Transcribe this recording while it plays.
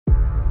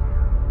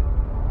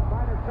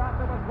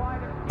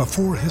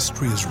Before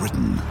history is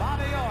written,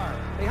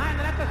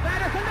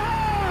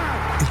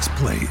 it's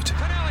played.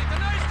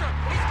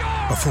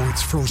 Before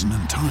it's frozen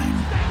in time,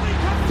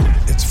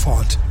 it's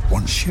fought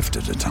one shift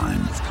at a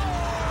time.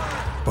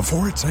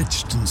 Before it's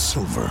etched in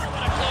silver,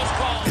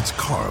 it's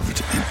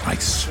carved in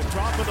ice.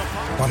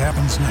 What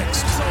happens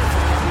next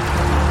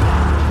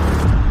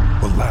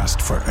will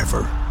last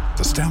forever.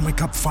 The Stanley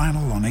Cup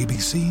Final on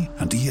ABC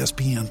and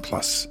ESPN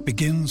Plus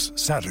begins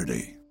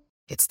Saturday.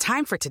 It's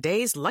time for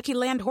today's Lucky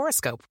Land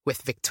horoscope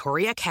with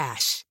Victoria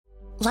Cash.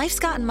 Life's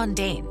gotten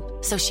mundane,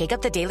 so shake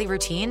up the daily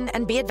routine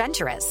and be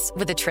adventurous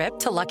with a trip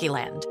to Lucky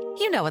Land.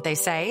 You know what they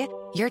say,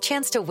 your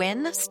chance to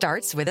win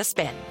starts with a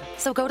spin.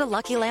 So go to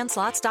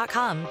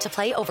LuckyLandSlots.com to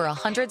play over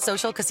 100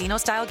 social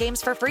casino-style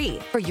games for free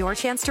for your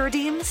chance to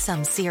redeem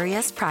some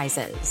serious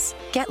prizes.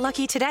 Get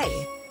lucky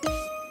today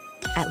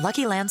at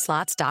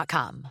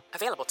LuckyLandSlots.com.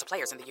 Available to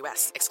players in the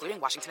U.S., excluding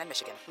Washington and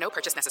Michigan. No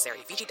purchase necessary.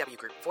 VGW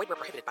Group. Void where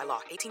prohibited by law.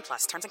 18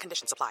 plus. Terms and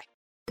conditions apply.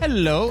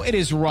 Hello, it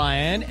is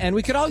Ryan, and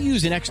we could all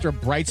use an extra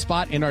bright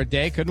spot in our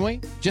day, couldn't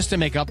we? Just to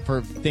make up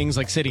for things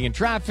like sitting in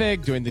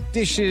traffic, doing the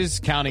dishes,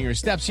 counting your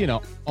steps, you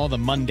know, all the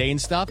mundane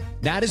stuff.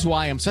 That is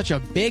why I'm such a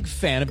big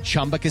fan of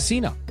Chumba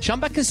Casino.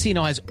 Chumba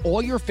Casino has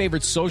all your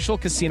favorite social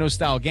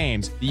casino-style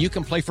games that you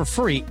can play for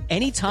free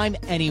anytime,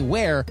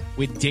 anywhere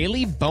with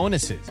daily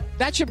bonuses.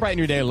 That should brighten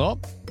your day a little.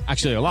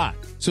 Actually, a lot.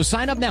 So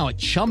sign up now at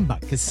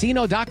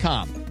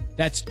ChumbaCasino.com.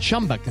 That's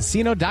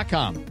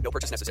ChumbaCasino.com. No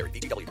purchase necessary.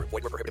 VGW Group.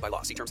 Void where prohibited by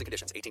law. See terms and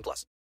conditions. 18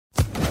 plus.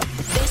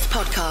 This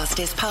podcast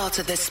is part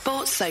of the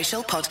Sports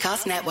Social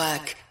Podcast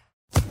Network.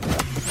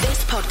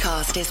 This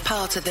podcast is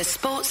part of the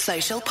Sports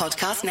Social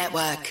Podcast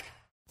Network.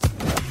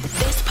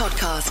 This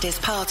podcast is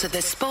part of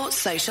the Sports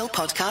Social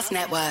Podcast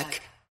Network.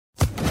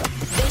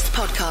 This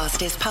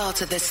podcast is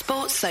part of the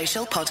Sports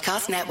Social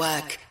Podcast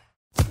Network.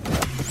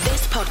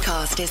 This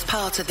podcast is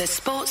part of the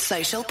Sports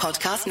Social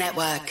Podcast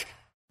Network.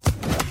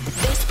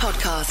 This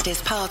podcast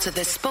is part of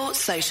the Sports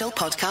Social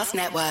Podcast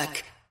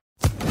Network.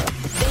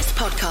 This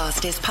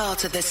podcast is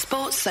part of the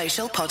Sports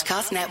Social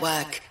Podcast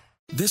Network.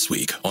 This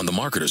week on The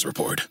Marketer's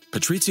Report,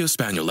 Patrizio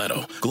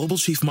Spagnoletto, Global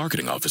Chief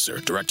Marketing Officer,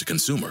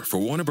 Direct-to-Consumer for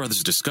Warner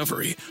Brothers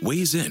Discovery,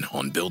 weighs in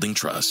on building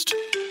trust.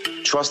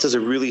 Trust is a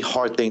really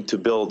hard thing to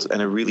build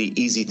and a really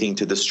easy thing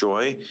to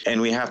destroy,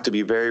 and we have to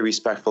be very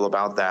respectful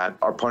about that.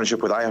 Our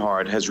partnership with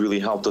iHeart has really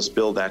helped us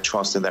build that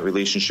trust and that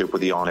relationship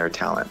with the on-air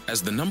talent.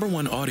 As the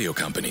 #1 audio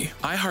company,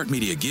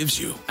 iHeartMedia gives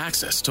you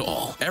access to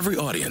all. Every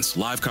audience,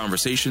 live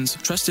conversations,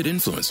 trusted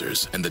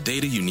influencers, and the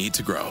data you need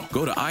to grow.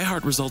 Go to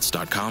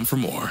iHeartResults.com for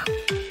more.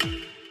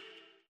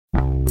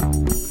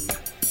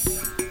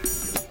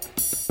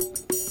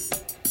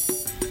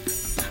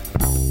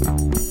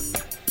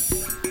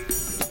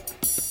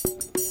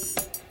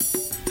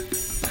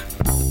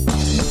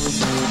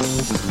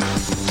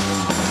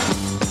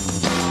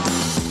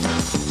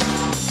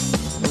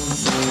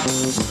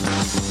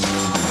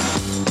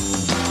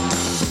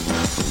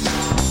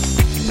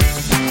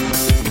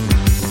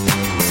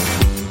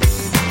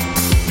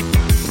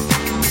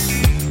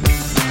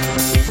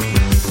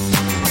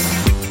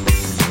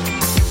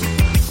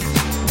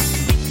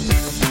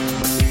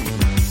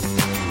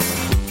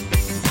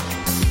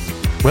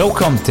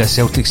 Welcome to A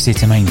Celtic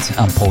State of Mind.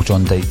 I'm Paul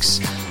John Dykes,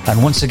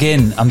 and once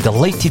again I'm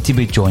delighted to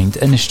be joined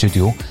in the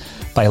studio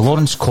by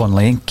Lawrence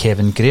Conley and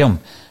Kevin Graham,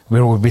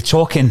 where we'll be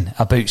talking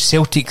about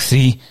Celtic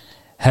 3,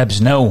 Hibs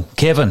 0.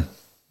 Kevin,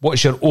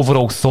 what's your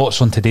overall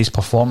thoughts on today's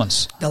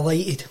performance?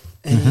 Delighted.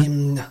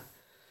 The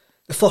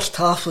first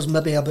half was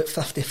maybe about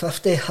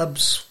 50-50.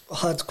 Hibs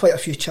had quite a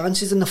few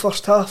chances in the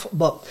first half,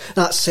 but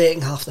that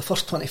second half, the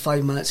first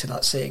 25 minutes of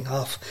that second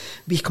half,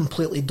 we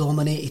completely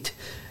dominated.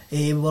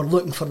 We were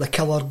looking for the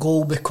killer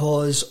goal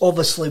because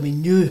obviously we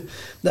knew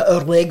that our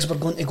legs were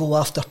going to go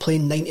after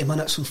playing 90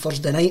 minutes on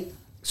Thursday night.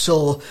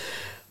 So,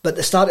 but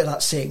the start of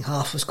that second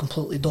half was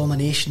completely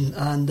domination,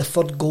 and the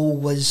third goal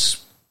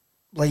was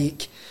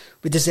like,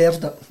 we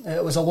deserved it.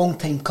 It was a long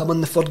time coming,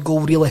 the third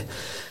goal, really.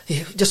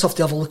 You just have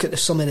to have a look at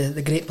some of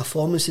the great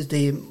performances.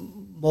 The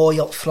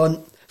Moy up front,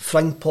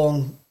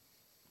 Frimpong,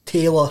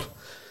 Taylor,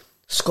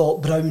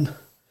 Scott Brown.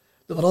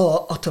 They were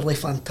all utterly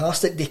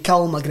fantastic.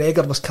 Callum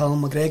McGregor was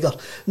Callum McGregor.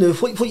 Now,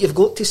 what you've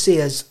got to say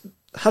is,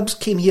 Hibs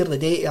came here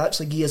today to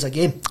actually give us a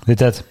game. They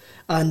did.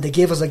 And they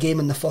gave us a game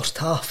in the first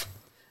half.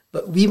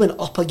 But we went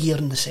up a gear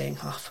in the second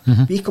half.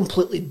 We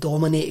completely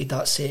dominated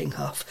that second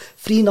half.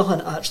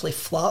 3-0 actually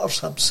flatters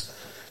Hibs.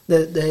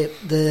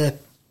 The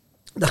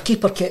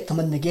keeper kept them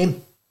in the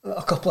game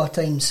a couple of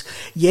times.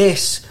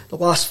 Yes, the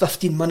last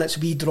 15 minutes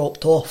we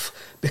dropped off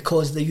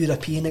because of the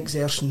European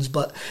exertions,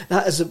 but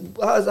that is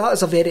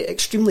a very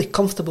extremely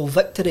comfortable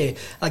victory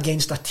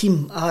against a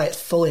team I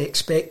fully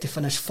expect to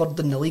finish third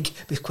in the league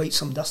with quite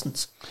some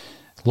distance.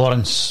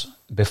 Lawrence,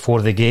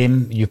 before the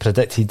game you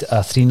predicted a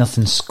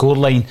 3-0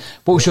 scoreline.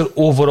 What was your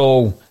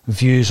overall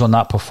views on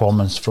that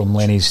performance from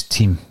Lenny's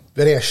team?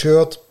 Very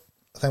assured.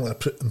 I think we're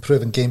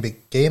improving game by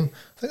game.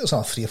 I think there's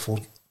only 3 or 4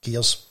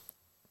 gears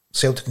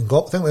Celtic can go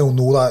up. I think we all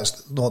know that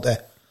it's not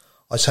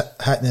us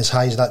hitting as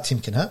high as that team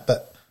can hit,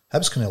 but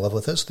Hibs can live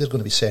with us. They're going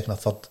to be second or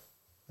third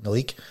in the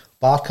league.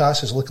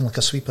 Barkas is looking like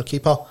a sweeper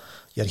keeper.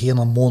 You're hearing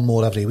him more and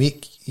more every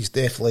week. He's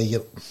definitely, I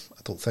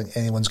don't think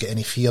anyone's got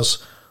any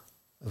fears.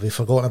 Have we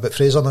forgotten about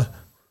Fraser now?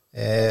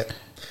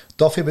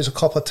 Duffy was a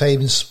couple of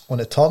times on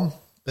the turn,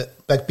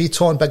 but big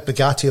Beaton, big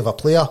Bugatti of a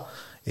player.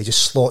 He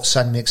just slots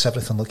in, makes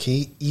everything look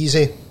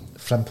easy.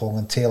 Frimpong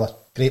and Taylor,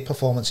 great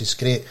performances,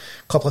 great.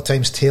 A couple of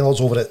times Taylor's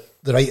over at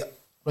the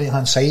right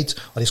hand side,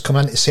 or he's come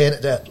into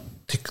centre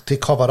to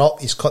cover up.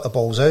 He's cut the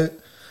balls out.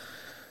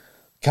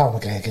 Cal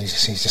McGregor,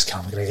 he's just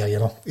Cal McGregor, you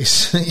know.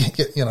 He's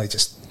he's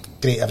just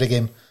great every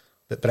game.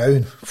 But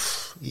Brown,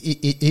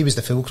 he was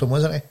the fulcrum,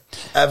 wasn't he?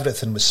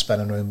 Everything was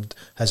spinning around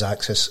his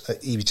axis.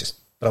 He was just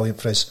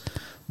brilliant for us.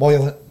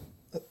 Moy,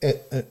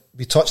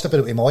 we touched a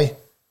bit with Moy.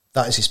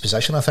 That is his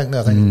position, I think.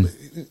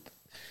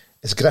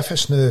 Is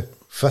Griffiths now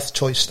 5th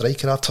choice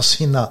striker after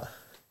seeing that?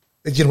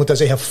 You know, does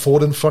he have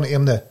 4 in front of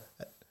him now?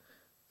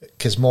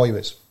 Because Moy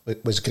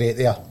was great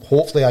there.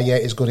 Hopefully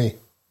Ayet is going to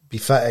be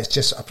fit. It's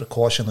just a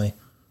precautionary.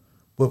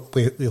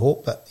 We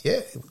hope that,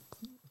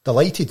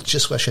 delighted.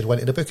 Just wish he'd went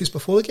to the bookies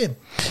before the game.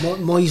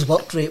 Moy's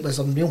work rate was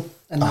unreal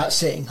in that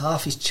second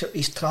half.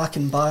 He's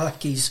tracking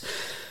back.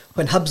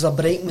 When Hibs are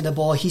breaking with the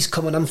ball, he's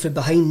coming in from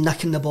behind,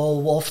 nicking the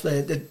ball off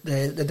the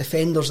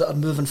defenders that are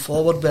moving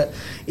forward. But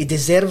he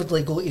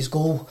deservedly got his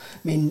goal.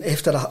 I mean,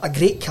 after a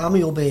great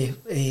cameo by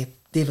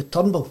David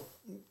Turnbull.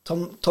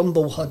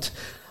 Turnbull had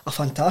a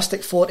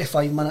fantastic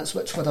 45 minutes,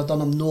 which would have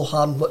done him no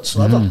harm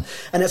whatsoever.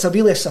 And it's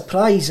really a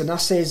surprise. And I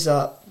says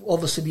that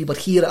obviously we were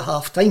here at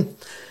half time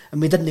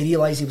and we didn't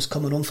realise he was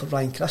coming on for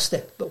Ryan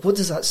Christie. But what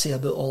does that say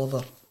about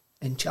Oliver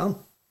Ntcham?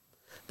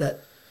 That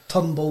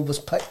Turnbull was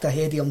picked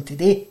ahead of him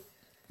today.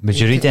 Would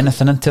you read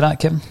anything into that,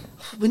 Kim?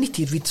 We need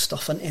to read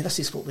stuff into this.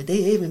 Is what we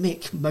do. We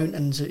make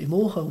mountains out of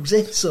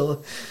molehills.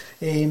 So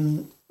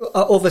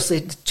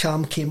obviously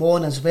Ntcham came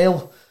on as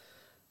well.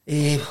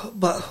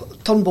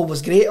 But Turnbull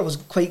was great. I was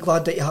quite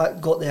glad that he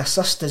got the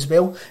assist as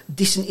well.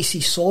 Decent to see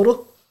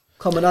Sorrow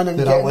coming in and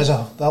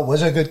that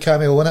was a good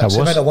cameo, wasn't it?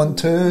 Some of the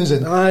 1-2s,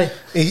 and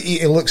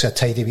he looks a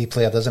tidy wee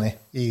player, doesn't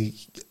he?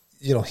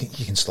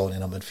 He can slot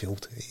in a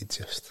midfield.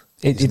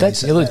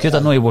 He looked good. I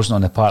know he wasn't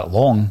on the park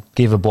long,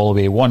 gave the ball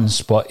away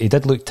once, but he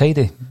did look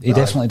tidy. He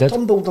definitely did.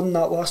 Turnbull done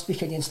that last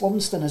week against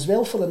Livingston as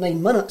well for the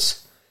 9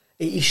 minutes.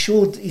 He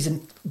showed his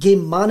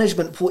game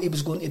management what he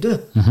was going to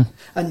do.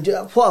 And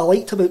what I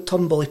liked about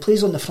Turnbull, he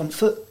plays on the front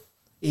foot.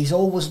 He's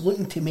always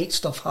looking to make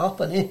stuff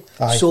happen.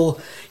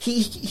 So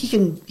he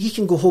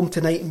can go home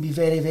tonight and be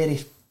very,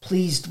 very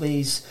pleased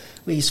with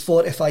his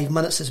 45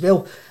 minutes as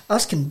well.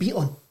 As can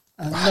Beaton.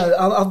 And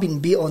now I've been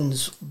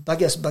Beaton's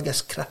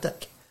biggest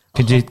critic.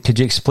 Could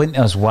you explain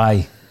to us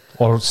why,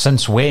 or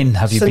since when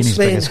have you been his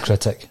biggest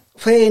critic?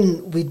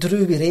 When we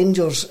drew with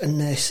Rangers in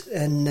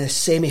the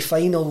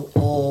semi-final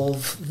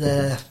of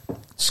the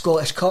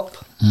Scottish Cup,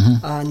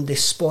 and they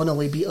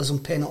spawnily beat us on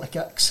penalty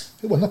kicks.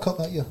 Who won the cup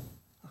that year?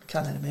 I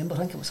can't remember. I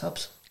think it was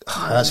Hibs.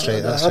 That's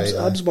right.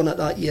 Hibs won it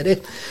that year.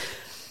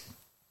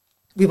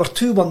 We were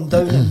 2-1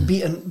 down,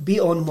 and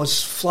Beaton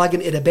was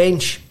flagging to the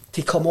bench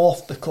to come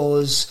off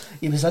because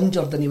he was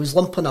injured and he was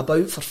limping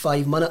about for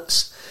 5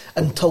 minutes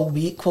until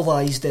we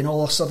equalised, and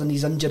all of a sudden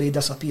his injury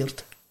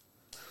disappeared.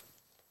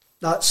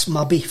 That's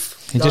my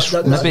beef. Maybe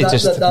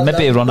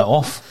he run it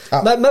off.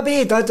 Maybe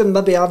he did, and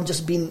maybe I've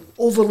just been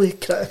overly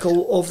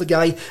critical of the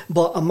guy,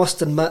 but I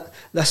must admit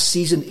this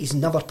season he's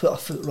never put a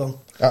foot wrong.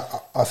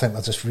 I think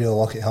we're just really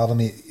lucky to have him.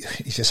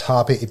 He's just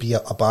happy to be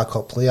a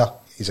backup player.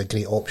 He's a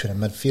great option in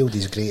midfield.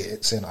 He's great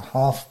at centre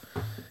half.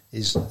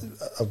 He's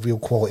a real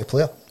quality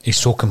player. He's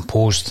so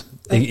composed.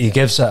 He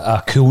gives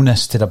a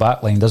coolness to the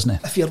back line, doesn't he?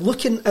 If you're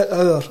looking at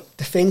our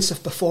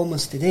defensive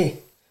performance today,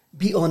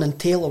 Beaton and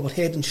Taylor were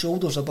head and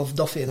shoulders above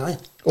Duffy and I.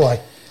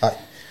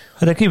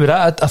 I'd agree with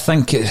that. I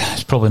think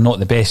it's probably not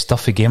the best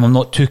Duffy game. I'm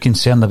not too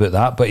concerned about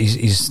that, but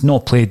he's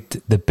not played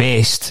the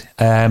best.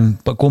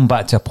 But going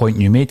back to a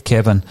point you made,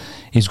 Kevin,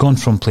 he's gone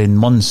from playing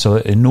months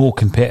of no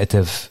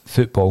competitive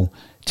football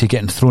to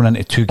getting thrown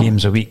into 2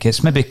 games a week.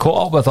 It's maybe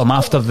caught up with him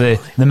after the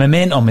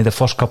momentum of the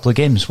first couple of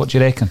games. What do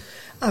you reckon?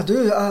 I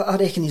do. I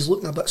reckon he's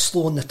looking a bit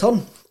slow on the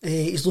turn.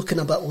 He's looking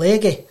a bit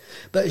leggy.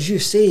 But as you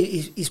say,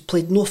 he's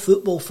played no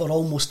football for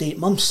almost 8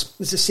 months.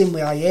 It's the same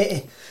with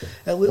Ayeti.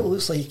 It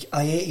looks like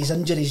Ayeti's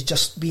injury's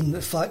just been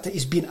the fact that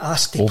he's been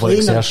asked to play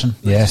now.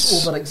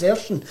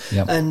 Overexertion.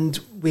 Yep. And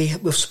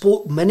we've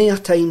spoke many a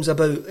times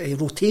about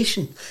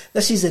rotation.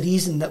 This is the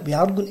reason that we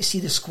are going to see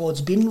the squads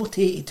being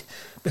rotated,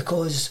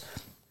 because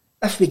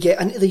if we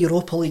get into the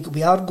Europa League,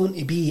 we are going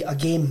to be a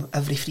game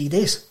every 3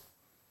 days.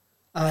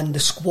 And the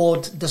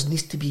squad does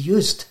need to be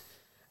used.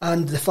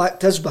 And the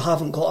fact is, we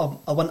haven't got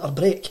a winter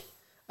break,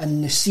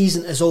 and the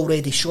season is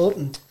already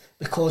shortened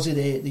because of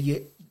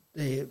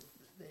the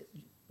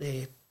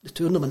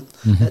tournament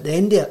at the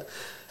end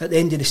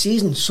of the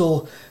season.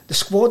 So the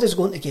squad is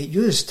going to get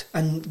used.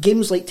 And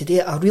games like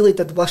today, I really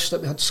did wish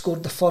that we had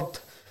scored the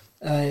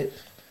third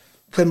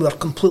when we were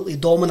completely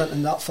dominant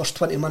in that first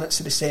 20 minutes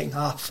of the second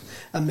half,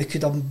 and we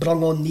could have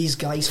brung on these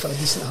guys for a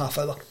decent half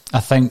hour. I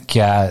think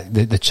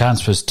the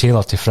chance was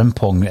Taylor to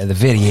Frimpong at the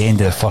very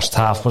end of the first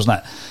half, wasn't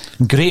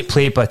it? Great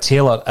play by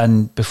Taylor.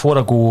 And before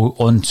I go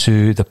on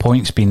to the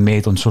points being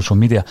made on social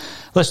media,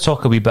 let's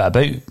talk a wee bit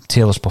about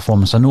Taylor's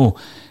performance. I know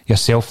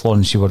yourself,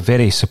 Lawrence, you were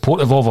very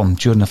supportive of him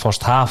during the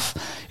first half.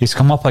 He's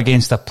come up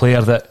against a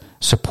player that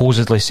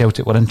supposedly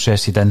Celtic were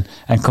interested in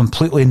and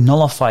completely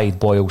nullified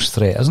Boyle's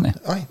threat, isn't he?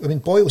 Aye, I mean,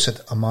 Boyle's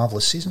had a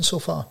marvellous season so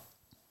far.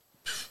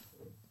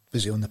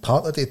 Was he on the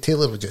park today?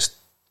 Taylor would just,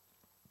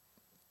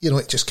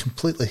 it just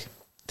completely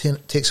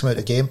takes him out of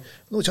the game.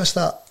 Not just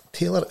that,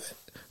 Taylor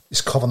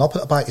is covering up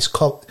at the back. He's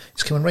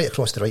coming right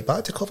across the right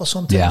back to cover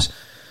sometimes. Yeah.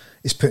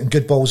 He's putting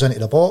good balls into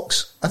the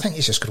box. I think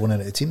he's just growing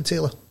into the team,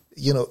 Taylor.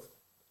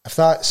 If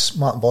that's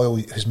Martin Boyle,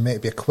 who's meant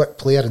to be a quick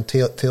player, and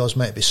Taylor's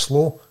meant to be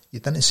slow, you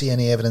didn't see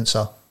any evidence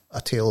of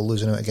Taylor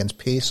losing out against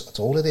pace at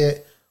all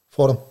today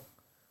for him.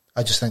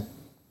 I just think,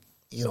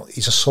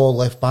 he's a solid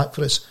left back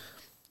for us.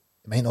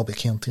 It might not be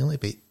Kieran Tierney,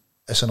 but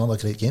it's another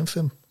great game for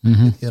him.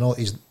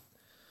 Mm-hmm.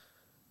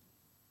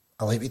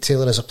 I like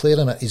Taylor as a player,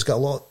 and he's got a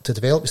lot to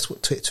develop. He's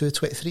 22,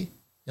 23.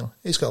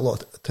 He's got a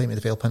lot of time to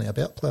develop into a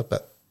better player,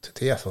 but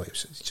today I thought he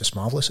was just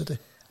marvellous today.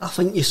 I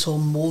think you saw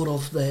more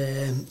of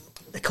the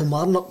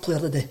Kilmarnock player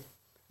today.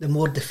 The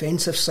more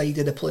defensive side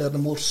of the player, the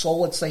more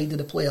solid side of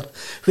the player,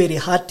 where he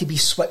had to be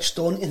switched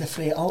on to the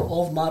threat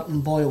of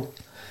Martin Boyle,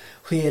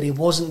 where he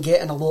wasn't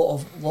getting a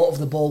lot of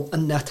the ball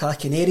in the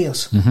attacking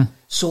areas. Mm-hmm.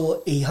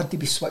 So he had to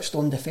be switched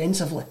on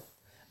defensively.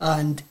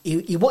 And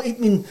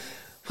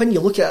when you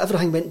look at it,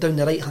 everything went down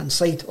the right-hand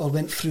side, or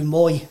went through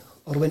Moy,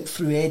 or went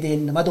through Eddie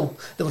in the middle.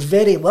 There was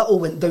very little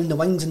went down the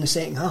wings in the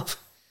second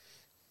half.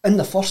 In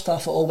the first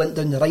half, it all went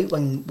down the right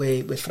wing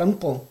with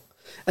Frimpong.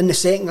 In the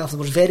second half, there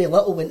was very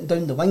little went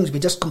down the wings. We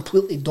just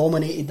completely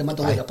dominated the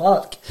middle of the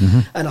park. Mm-hmm.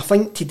 And I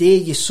think today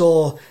you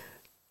saw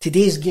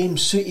today's game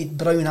suited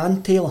Brown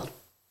and Taylor.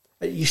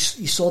 You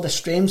saw the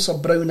strengths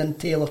of Brown and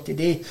Taylor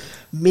today,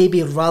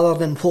 maybe rather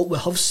than what we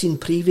have seen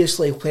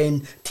previously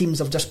when teams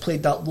have just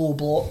played that low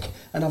block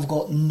and have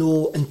got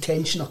no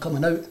intention of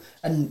coming out,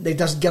 and they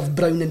just give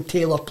Brown and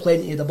Taylor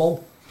plenty of the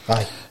ball.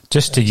 Aye.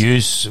 Just to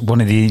use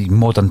one of the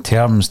modern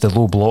terms, the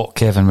low block,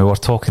 Kevin, we were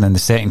talking in the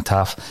second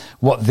half,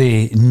 what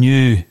the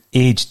new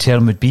age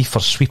term would be for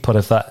sweeper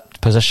if that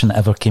position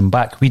ever came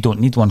back. We don't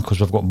need one because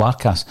we've got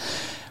Barkas.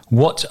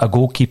 What a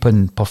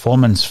goalkeeping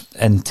performance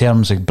in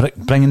terms of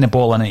bringing the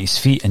ball in at his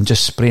feet and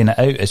just spraying it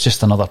out. It's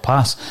just another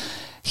pass.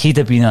 He'd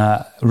have been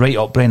right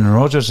up Brendan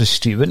Rodgers'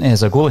 street, wouldn't he,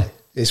 as a goalie?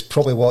 It's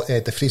probably what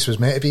De Vries was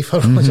meant to be for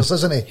Rodgers,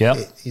 isn't he? Yeah.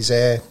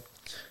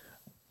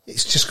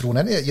 He's just grown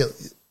into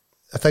it.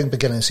 I think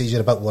beginning of the season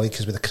you're a bit worried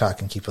because with the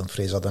cracking keeper and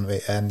Fraser, didn't we?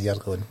 And you're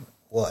going,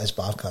 what is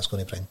Barkas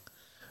going to bring?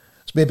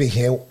 It's maybe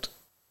helped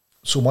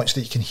so much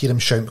that you can hear him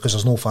shout because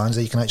there's no fans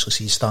there. You can actually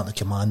see he's starting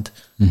to command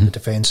the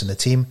defence and the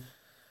team.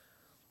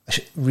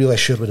 Really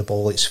sure with the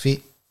ball at his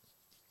feet.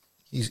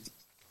 He's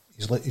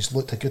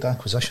looked a good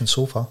acquisition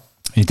so far.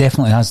 He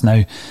definitely has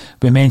now.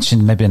 We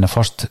mentioned maybe in the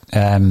first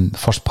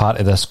part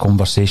of this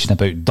conversation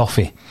about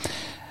Duffy.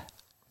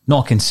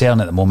 Not a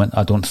concern at the moment,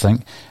 I don't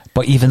think.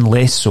 But even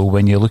less so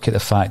when you look at the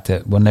fact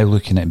that we're now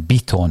looking at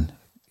Beaton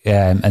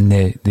and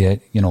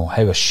the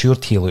how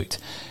assured he looked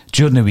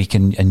during the week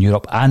in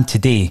Europe and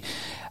today.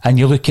 And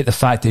you look at the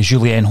fact that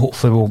Julien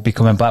hopefully will be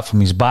coming back from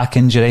his back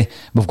injury.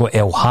 We've got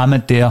El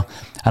Hamid there.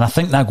 And I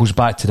think that goes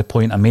back to the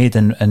point I made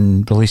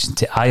in relation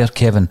to Ayer,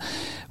 Kevin,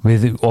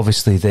 with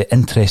obviously the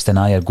interest in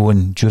Ayer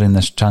going during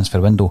this transfer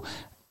window.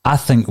 I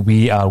think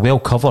we are well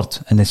covered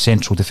in the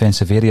central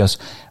defensive areas.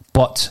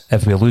 But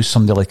if we lose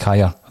somebody like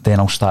Ayer, then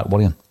I'll start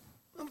worrying.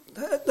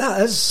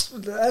 That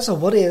is a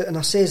worry, and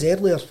I says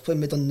earlier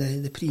when we done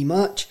the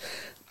pre-match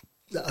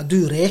that I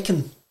do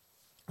reckon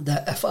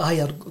that if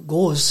Ayer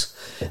goes,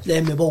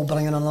 then we will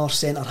bring in another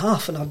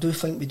centre-half, and I do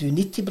think we do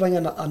need to bring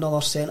in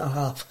another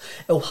centre-half.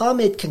 El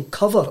Hamid can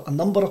cover a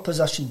number of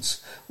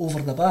positions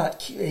over the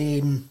back.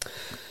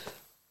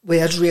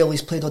 With Israel,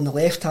 he's played on the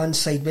left-hand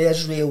side. With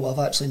Israel,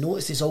 I've actually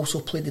noticed he's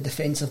also played the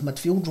defensive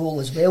midfield role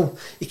as well.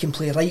 He can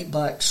play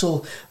right-back.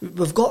 So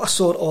we've got a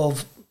sort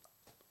of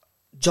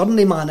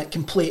journeyman that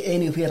can play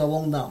anywhere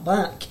along that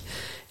back,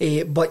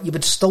 but you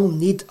would still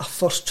need a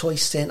first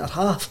choice centre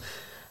half.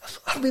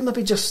 Are you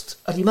maybe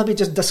just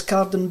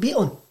discarding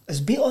Beaton? Is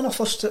Beaton a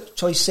first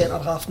choice centre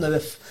half now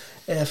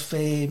if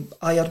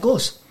Ayer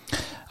goes?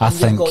 I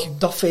think you've got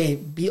Duffy,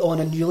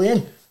 Beaton and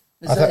Julien.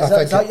 Is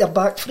that your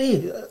back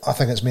three? I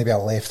think it's maybe a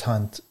left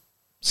hand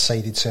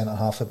sided centre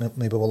half that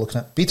maybe we're looking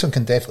at. Beaton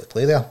can definitely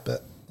play there,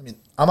 but I mean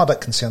I'm a bit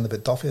concerned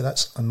about Duffy.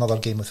 That's another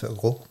game without a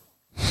goal.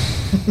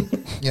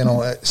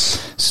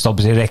 It's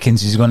Stubbsy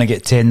reckons he's going to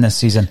get 10 this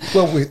season.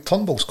 Well, with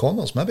Turnbull's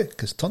corners, maybe,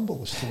 because Turnbull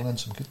was throwing in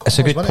some good corners.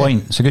 It's a good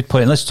point. It's a good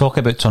point. Let's talk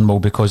about Turnbull,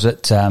 because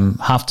at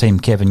half-time,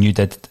 Kevin, you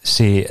did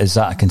say, is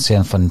that a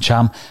concern for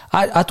Ncham?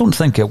 I don't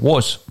think it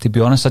was, to be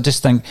honest. I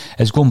just think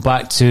it's going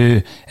back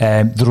to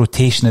the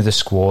rotation of the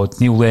squad,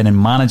 Neil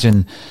Lennon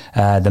managing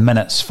the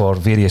minutes for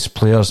various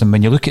players, and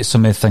when you look at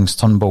some of the things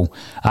Turnbull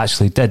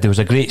actually did, there was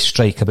a great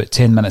strike about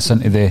 10 minutes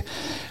into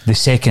the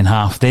second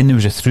half. Then there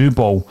was a through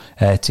ball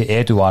to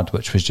Edouard,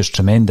 which was just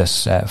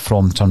tremendous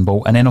from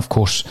Turnbull, and then of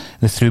course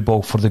the through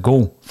ball for the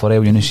goal, for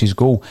El Yunusi's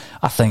goal.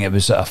 I think it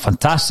was a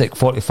fantastic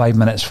 45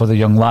 minutes for the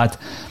young lad,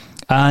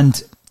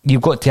 and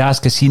you've got to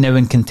ask, is he now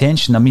in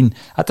contention? I mean,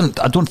 I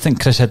don't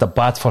think Chris had a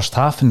bad first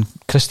half, and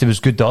Christie was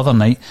good the other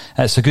night.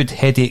 It's a good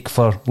headache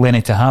for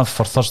Lenny to have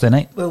for Thursday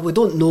night. Well, we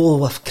don't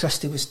know if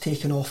Christie was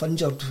taken off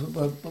injured.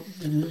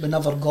 We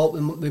never got,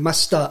 we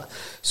missed that.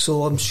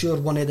 So I'm sure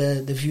one of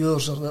the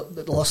viewers or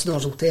the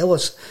listeners will tell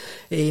us.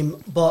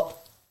 But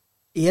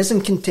he is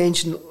in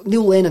contention.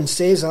 Neil Lennon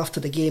says after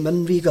the game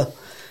in Riga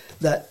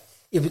that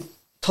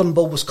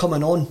Turnbull was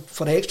coming on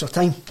for extra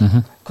time,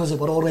 because they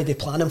were already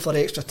planning for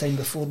extra time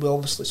before we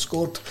obviously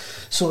scored.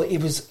 So he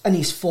was in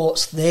his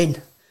thoughts then.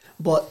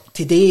 But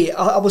today,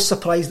 I was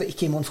surprised that he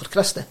came on for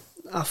Christie.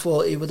 I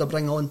thought he would have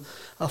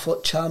I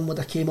thought Cham would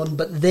have came on.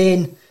 But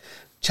then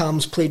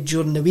Cham's played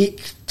during the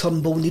week.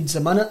 Turnbull needs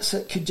the minutes.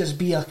 It could just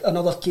be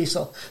another case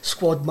of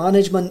squad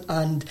management.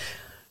 And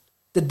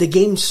did the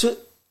game suit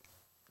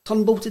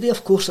Turnbull today?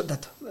 Of course it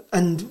did.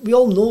 And we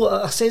all know,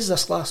 I said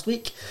this last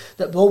week,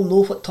 that we all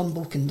know what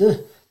Turnbull can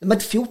do. The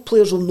midfield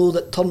players will know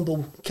that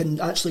Turnbull can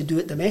actually do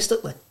it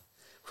domestically,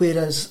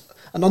 whereas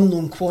an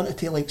unknown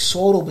quantity like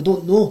Sorrell, we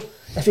don't know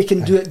if he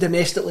can do it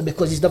domestically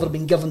because he's never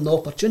been given the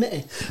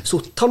opportunity. So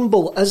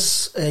Turnbull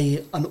is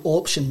an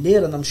option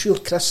there, and I'm sure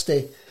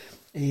Christie,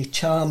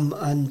 Cham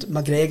and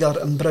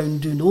McGregor and Brown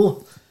do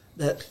know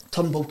that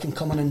Turnbull can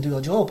come in and do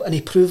a job, and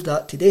he proved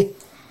that today.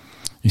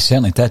 He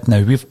certainly did.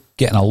 Now, we've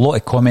getting a lot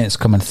of comments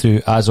coming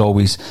through, as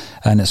always,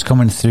 and it's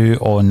coming through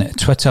on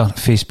Twitter,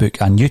 Facebook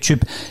and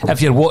YouTube.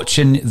 If you're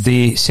watching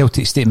the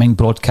Celtic State of Mind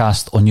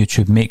broadcast on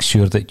YouTube, make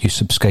sure that you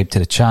subscribe to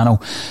the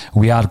channel.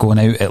 We are going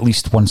out at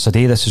least once a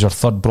day. This is our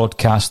third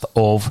broadcast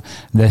of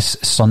this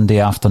Sunday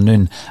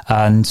afternoon,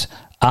 and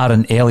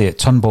Aaron Elliott,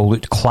 Turnbull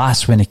looked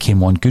class when he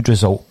came on. Good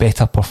result,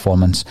 better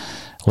performance.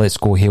 Let's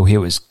go hail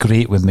hail. It's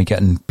great with me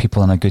getting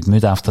people in a good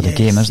mood after the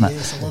game, isn't it?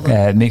 Yes, I love it.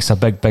 It makes a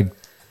big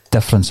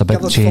difference, a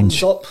big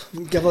change. Give us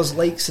thumbs up, give us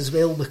likes as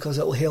well, because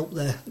it will help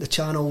the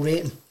channel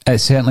rating. It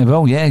certainly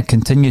will, yeah.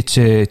 Continue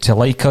to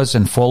like us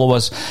and follow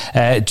us.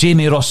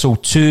 Jamie Russell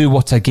 2,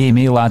 what a game,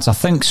 lads? I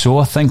think so.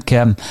 I think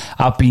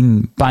I've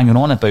been banging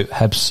on about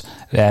Hibs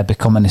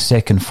becoming the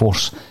second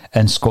force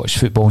in Scottish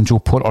football, and Joe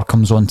Porter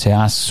comes on to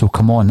ask, so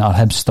come on, are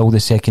Hibs still the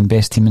second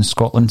best team in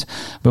Scotland?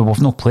 Well,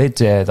 we've not played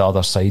the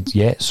other side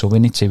yet, so we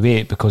need to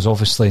wait, because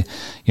obviously,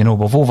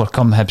 we've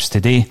overcome Hibs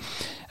today,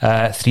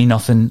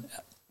 3-0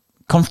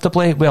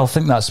 comfortably. Well, I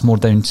think that's more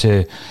down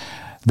to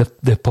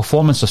the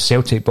performance of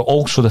Celtic, but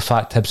also the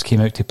fact Hibs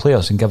came out to play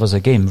us and give us a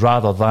game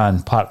rather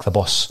than park the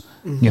bus.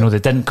 They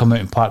didn't come out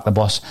and park the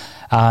bus,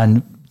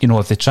 and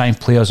if they try and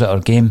play us at our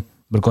game,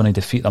 we're going to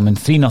defeat them. And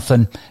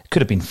 3-0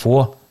 could have been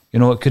 4.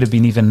 It could have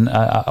been even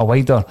a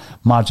wider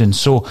margin.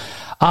 So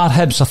our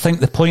Hibs, I think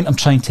the point I'm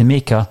trying to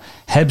make are,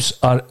 Hibs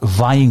are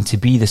vying to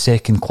be the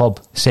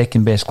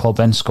second best club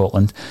in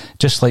Scotland,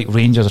 just like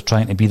Rangers are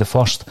trying to be the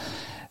first.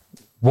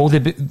 Will they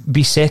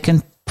be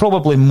second?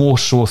 Probably more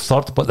so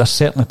third, but they're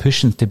certainly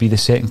pushing to be the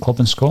second club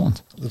in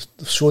Scotland.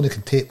 They've shown they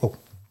can take, the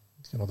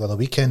other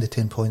weekend, the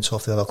 10 points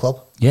off the other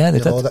club. Yeah, they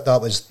did.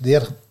 That was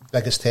their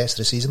biggest test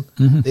of the season.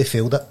 They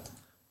failed it.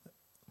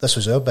 This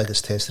was our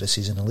biggest test of the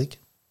season in the league.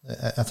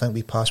 I think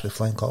we passed with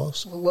flying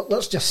colours. Well,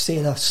 let's just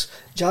say this.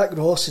 Jack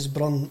Ross has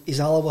brought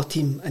his Alloa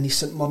team and his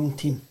St Mirren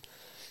team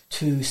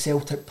to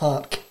Celtic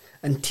Park,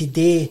 and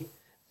today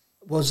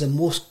was the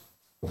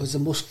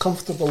most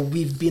comfortable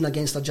we've been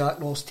against a Jack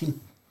Ross team.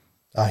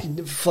 Aye.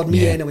 For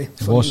me, anyway.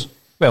 It was.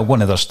 Well,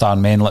 one of their star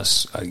men,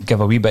 let's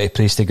give a wee bit of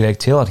praise to Greg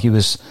Taylor. He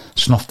was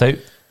snuffed out.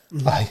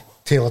 Aye,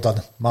 Taylor done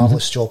a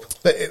marvellous job.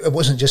 But it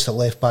wasn't just at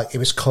left back, he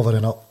was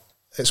covering up.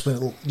 It's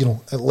when,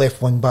 at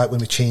left wing back,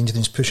 when we changed and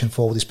he's pushing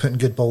forward, he's putting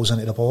good balls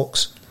into the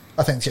box.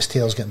 I think just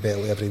Taylor's getting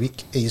better every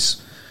week. He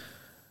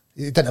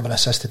didn't have an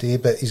assist today,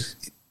 but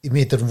he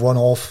made the run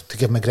off to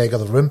give McGregor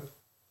the room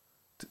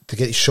to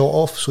get his shot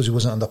off, so he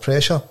wasn't under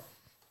pressure.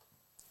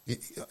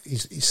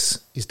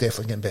 He's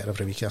definitely getting better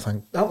every week, I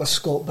think. That was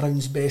Scott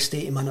Brown's best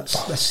 80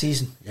 minutes this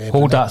season. Yeah,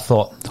 Hold that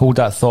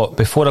thought.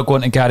 Before I go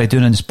on to Gary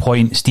Doonan's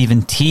point,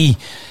 Stephen T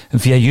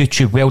via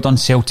YouTube, well done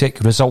Celtic,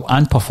 result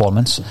and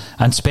performance,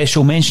 and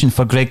special mention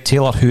for Greg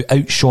Taylor, who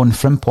outshone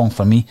Frimpong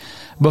for me.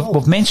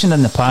 We've mentioned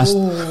in the past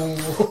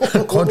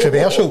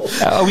controversial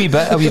a wee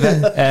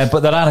bit but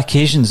there are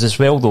occasions as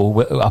well,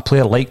 though, a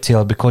player like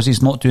Taylor, because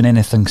he's not doing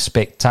anything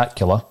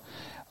spectacular,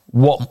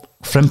 what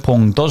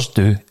Frimpong does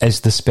do is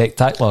the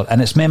spectacular,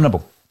 and it's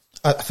memorable.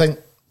 I think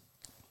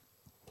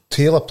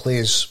Taylor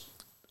plays,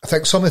 I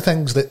think some of the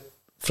things that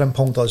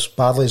Frimpong does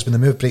badly is when the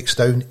move breaks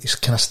down, he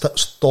kind of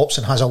stops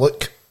and has a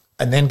look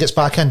and then gets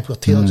back in, where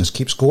Taylor just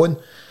keeps going.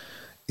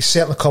 He's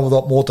certainly covered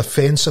up more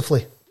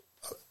defensively.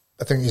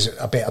 I think he's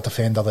a better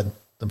defender than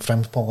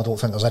Frimpong. I don't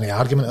think there's any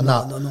argument on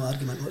that. No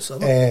argument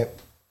whatsoever.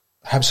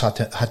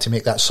 Hibs had to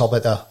make that sub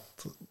at the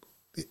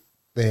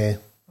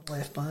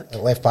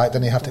left back,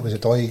 didn't he? Have to, was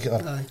it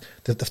Doig?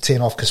 They've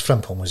taken off because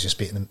Frimpong was just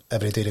beating him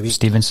every day of the week.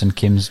 Stevenson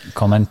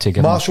come in to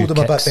give marshalled him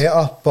a bit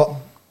better, but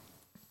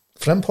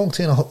Frimpong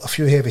taking a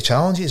few heavy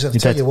challenges. I'll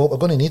tell you what, we're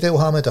going to need El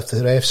Hamid if the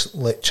refs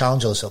let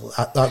challengers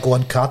at that go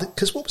uncarded,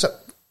 because what was it,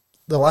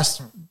 the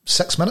last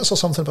 6 minutes or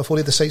something before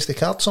he decides to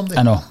card somebody?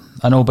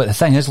 I know, but the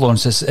thing is,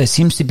 Lawrence, it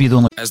seems to be the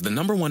only... As the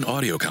 #1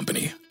 audio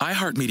company,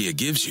 iHeartMedia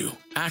gives you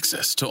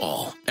access to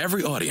all.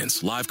 Every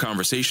audience, live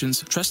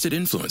conversations, trusted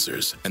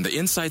influencers, and the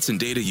insights and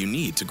data you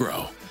need to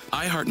grow.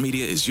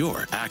 iHeartMedia is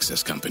your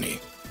access company.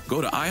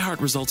 Go to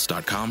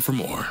iHeartResults.com for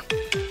more.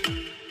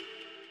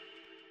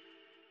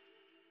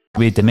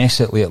 Way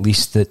domestically, at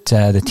least, that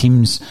the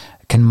teams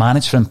can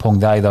manage Frimpong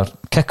to either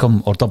kick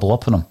him or double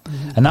up on him.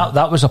 And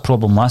that was a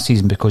problem last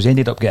season, because he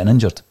ended up getting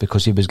injured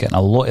because he was getting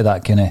a lot of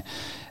that kind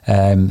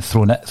of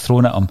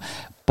thrown at him.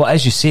 But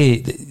as you say,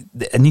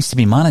 it needs to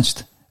be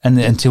managed,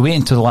 and to wait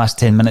until the last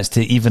 10 minutes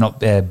to even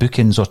up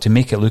bookings or to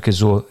make it look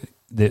as though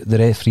the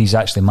referee's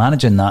actually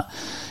managing that,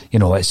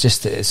 it's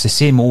the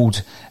same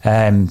old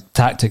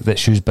tactic that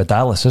shoes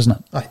Badalis,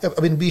 isn't it?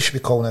 I mean, we should be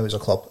calling out as a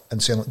club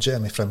and saying, look,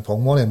 Jeremy Frimpong,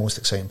 one of the most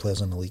exciting players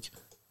in the league.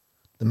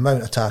 The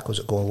amount of tackles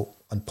that go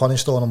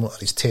unpunished on him, or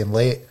he's 10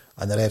 late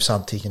and the refs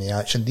aren't taking the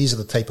action. These are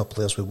the type of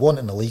players we want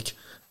in the league,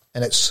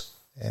 and it's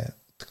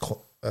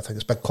I think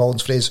it's Big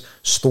Colin's phrase,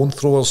 stone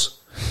throwers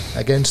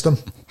against them.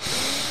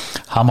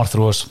 Hammer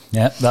throwers,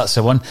 yeah, that's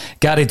the one.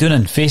 Gary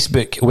Doonan,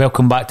 Facebook,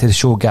 welcome back to the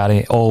show,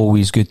 Gary.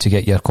 Always good to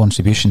get your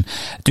contribution.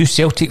 Do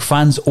Celtic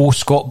fans owe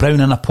Scott Brown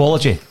an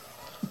apology?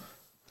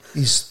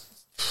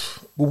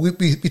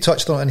 We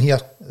touched on it in here,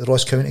 the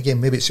Ross County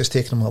game. Maybe it's just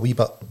taken him a wee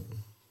bit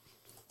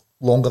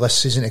longer this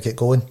season to get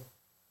going,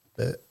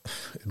 but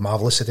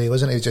marvellous today,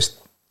 wasn't he? Just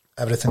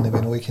everything that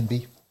we know he can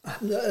be.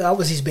 That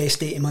was his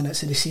best 80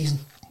 minutes of the season.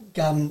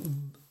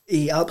 Gavin,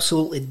 he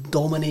absolutely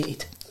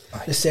dominated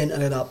the centre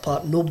of that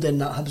part. Nobody in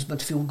that Hibs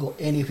midfield got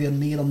anywhere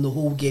near him the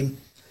whole game.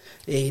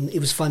 He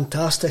was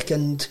fantastic,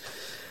 and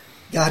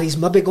Gary's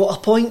maybe got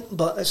a point,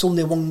 but it's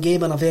only one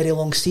game in a very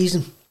long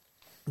season.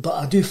 But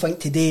I do think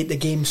today the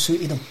game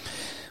suited him.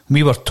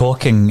 We were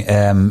talking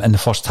in the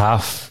first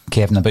half,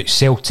 Kevin, about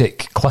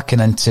Celtic clicking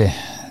into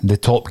the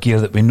top gear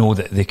that we know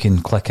that they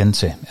can click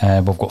into.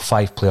 We've got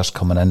 5 players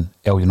coming in.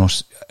 El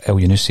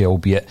Yunusi,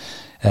 albeit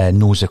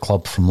knows the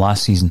club from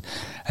last season,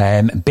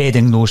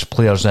 bedding those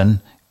players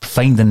in,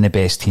 finding the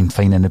best team,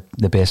 finding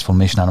the best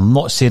formation. And I'm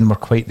not saying we're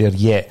quite there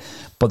yet,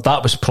 but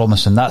that was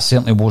promising. That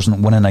certainly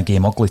wasn't winning a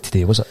game ugly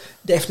today, was it?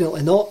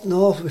 Definitely not.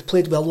 No, we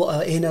played with a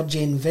lot of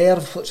energy and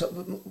verve, which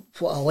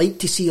what I like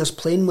to see us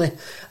playing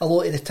with. A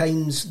lot of the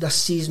times this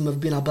season we've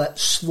been a bit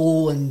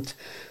slow and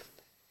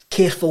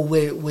careful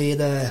with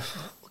the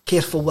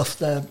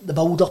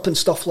build up and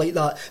stuff like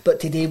that. But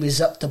today we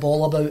zipped the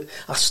ball about.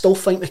 I still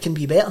think we can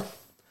be better.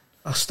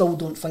 I still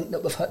don't think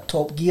that we've hit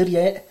top gear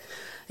yet.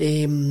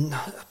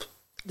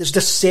 There's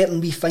just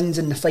certain wee things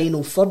in the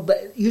final third, but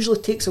it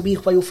usually takes a wee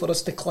while for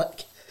us to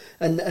click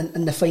in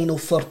the final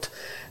third.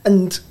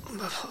 And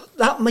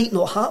that might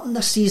not happen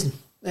this season.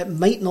 It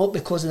might not,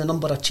 because of the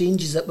number of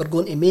changes that we're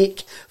going to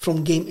make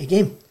from game to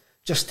game,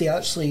 just to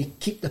actually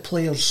keep the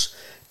players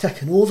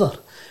ticking over.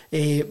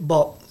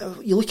 But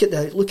you look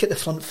at the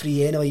front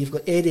three anyway. You've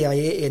got Eddie,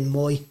 Ayeti and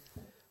Moy.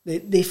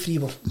 They three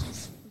were...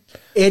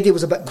 Eddie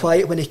was a bit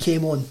quiet when he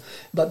came on,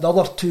 but the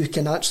other two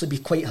can actually be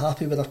quite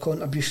happy with their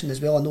contribution as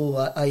well. I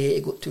know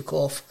Ayeti took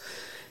off.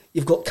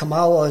 You've got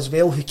Kamala as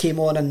well, who came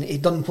on and he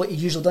done what he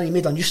usually done. He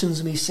made a nuisance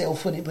of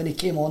himself when he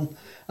came on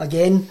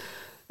again.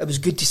 It was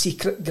good to see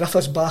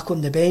Griffiths back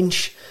on the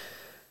bench.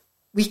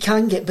 We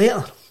can get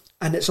better,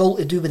 and it's all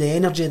to do with the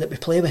energy that we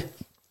play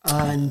with.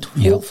 And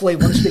hopefully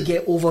once we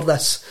get over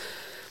this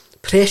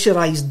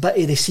pressurised bit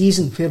of the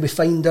season where we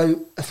find out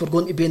if we're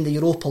going to be in the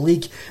Europa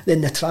League, then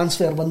the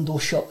transfer window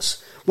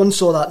shuts.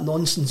 Once all that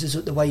nonsense is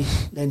out the way,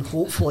 then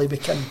hopefully we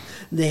can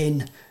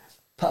then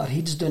put our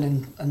heads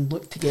down and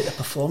look to get the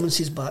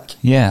performances back.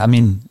 Yeah, I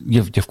mean,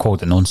 you've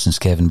called it nonsense,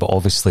 Kevin, but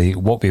obviously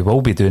what we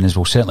will be doing is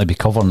we'll certainly be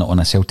covering it on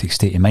a Celtic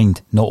State of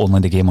Mind, not only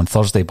the game on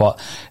Thursday, but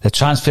the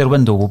transfer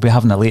window. We'll be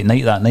having a late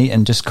night that night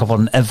and just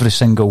covering every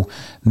single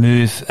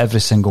move, every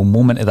single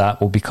moment of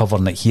that. We'll be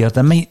covering it here.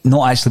 There might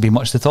not actually be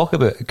much to talk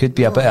about. It could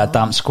be a bit of a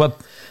damp squib.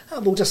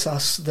 We'll just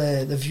ask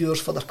the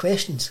viewers for their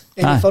questions.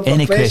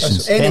 Any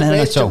questions? Anything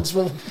at all?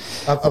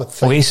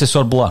 Oasis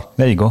or Blur?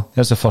 There you go.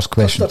 There's the first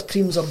question. Custard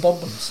creams or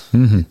bourbons?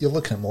 Mm-hmm. You're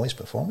looking at Moy's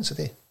performance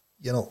today.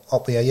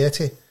 Up with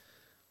Ayeti.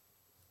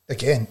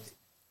 Again,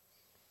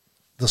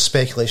 there's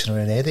speculation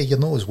around Eddie. You're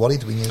not always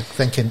worried when you're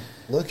thinking,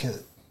 look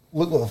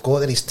what we've got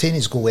there. He's taken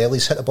his goal early.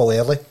 He's hit the ball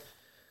early.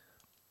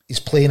 He's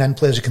playing in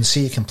players. You can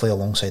see he can play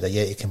alongside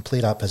Ayeti. He can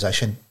play that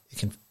position. He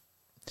can...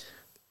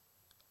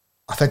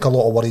 I think a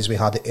lot of worries we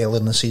had earlier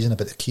in the season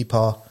about the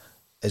keeper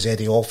Is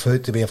Eddie off? How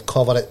do we have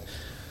cover it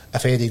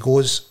if Eddie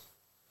goes?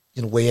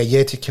 You know, with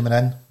Ayeti coming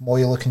in,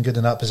 Moy looking good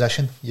in that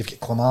position. You've got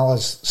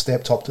Klamala's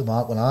stepped up to the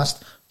mark when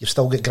asked. You've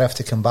still got Griff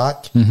to come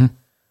back. Mm-hmm.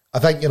 I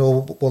think, you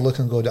know, we're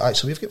looking good.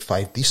 Actually, we've got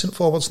 5 decent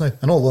forwards now.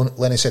 I know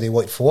Lenny said he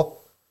wanted 4.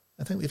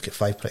 I think we've got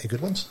 5 pretty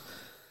good ones.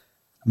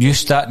 You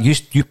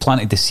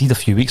planted the seed a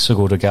few weeks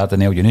ago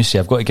regarding El Yunusi.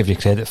 I've got to give you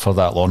credit for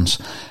that, Lawrence,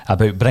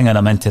 about bringing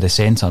him into the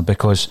centre,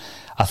 because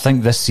I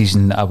think this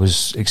season I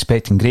was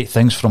expecting great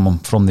things from him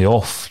from the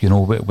off, you know,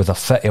 with a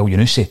fit El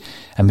Yunusi,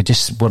 and we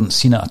just weren't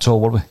seeing it at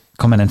all, were we?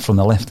 Coming in from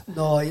the left.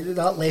 No,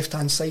 that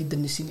left-hand side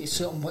didn't seem to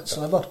suit him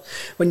whatsoever.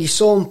 When you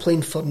saw him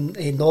playing for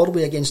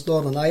Norway against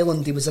Northern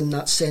Ireland, he was in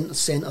that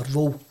centre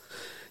role.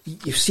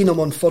 You've seen him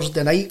on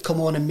Thursday night come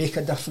on and make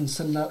a difference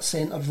in that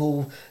centre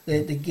role.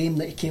 The game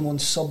that he came on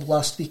sub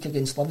last week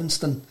against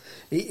Livingston,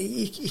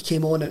 he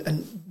came on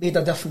and made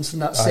a difference in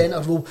that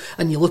centre role.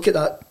 And you look at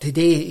that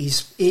today,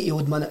 he's 80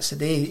 odd minutes a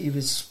day. He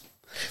was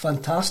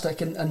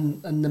fantastic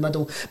in the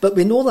middle. But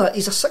we know that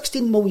he's a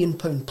 £16 million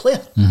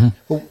player. Mm-hmm.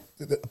 Well,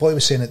 the boy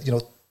was saying that, you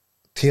know,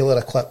 Taylor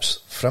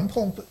eclipsed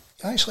Frimpong, but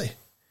actually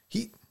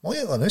Moy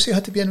Elanusi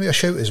had to be in with a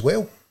shout as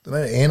well. The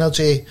amount of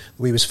energy,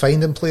 the way he was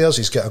finding players,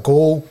 he's got a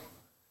goal.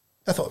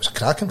 I thought it was a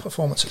cracking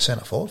performance at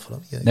centre forward for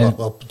him. Yeah.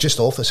 Well,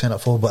 just off the centre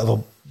forward,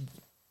 whatever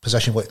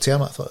position what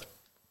term, I thought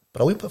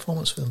brilliant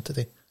performance for him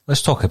today.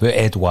 Let's talk about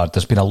Edouard.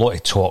 There's been a lot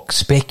of talk,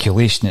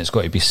 speculation, it's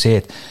got to be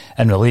said,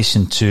 in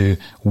relation to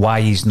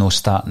why he's not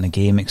starting the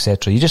game,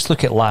 etc. You just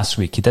look at last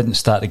week, he didn't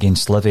start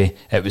against Livy.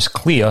 It was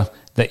clear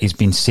that he's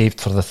been saved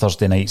for the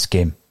Thursday night's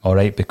game, all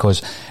right,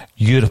 because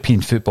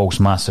European football's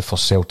massive for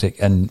Celtic,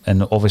 and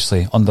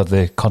obviously under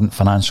the current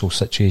financial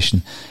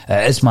situation,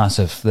 it is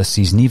massive this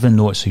season, even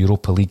though it's a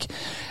Europa League.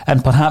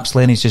 And perhaps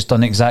Lenny's just done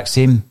the exact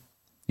same.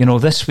 You know,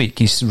 this week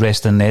he's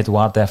resting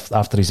Edouard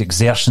after his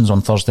exertions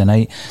on Thursday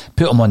night,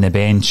 put him on the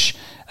bench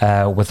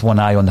with one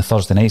eye on the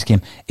Thursday night's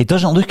game. It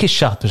doesn't look as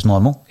sharp as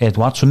normal,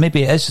 Edouard, so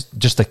maybe it is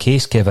just a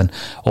case, Kevin,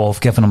 of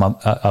giving him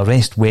a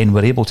rest when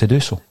we're able to do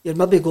so.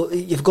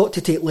 You've got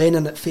to take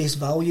Lennon at face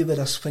value with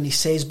us when he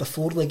says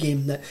before the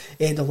game that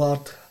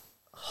Edouard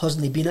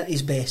hasn't been at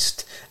his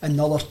best and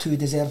the other 2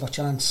 deserve a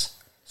chance.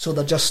 So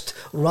they're just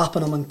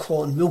wrapping him in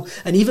cotton wool.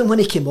 And even when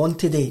he came on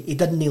today, he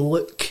didn't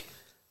look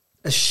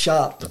as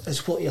sharp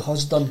as what he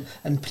has done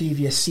in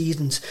previous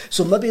seasons.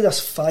 So maybe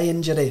this thigh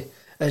injury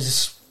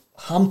is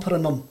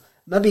hampering him.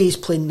 Maybe he's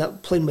playing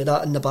with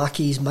that in the back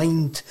of his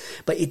mind.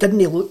 But he didn't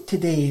look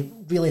today,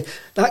 really.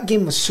 That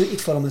game was suited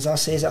for him, as I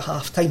says, at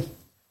half-time.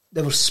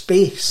 There was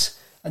space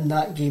in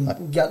that game,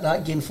 get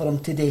that game for him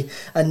today.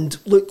 And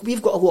look,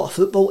 we've got a lot of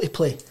football to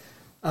play.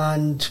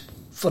 And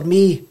for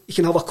me, he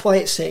can have a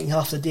quiet second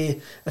half of the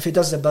day. If he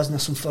does the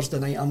business on Thursday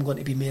night, I'm going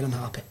to be more than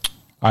happy.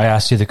 I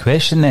asked you the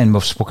question then,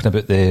 we've spoken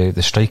about the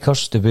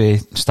strikers. Do we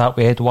start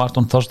with Edouard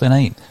on Thursday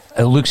night?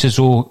 It looks as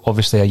though,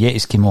 obviously,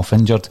 Ayetis came off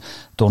injured.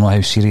 Don't know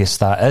how serious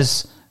that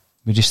is.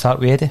 Would you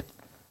start with Eddie?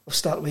 I'll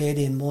start with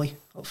Eddie and Moy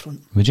up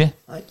front. Would you?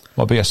 Aye.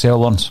 What about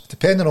yourself, Lawrence?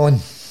 Depending on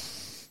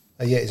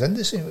Ayeti's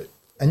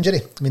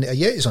injury. I mean,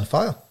 Ayeti's on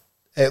fire.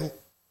 It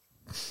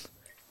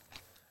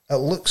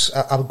looks,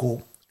 I would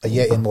go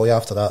Ayeti and Moy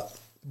after that.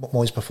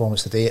 Moy's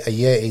performance today.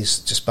 Ayeti's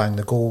just banged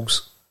the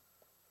goals.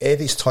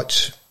 Eddie's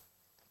touch,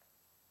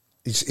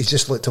 he's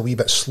just looked a wee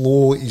bit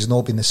slow. He's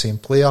not been the same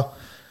player.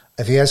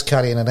 If he is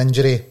carrying an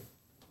injury,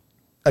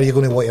 are you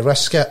going to want to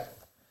risk it?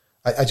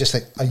 I just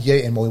think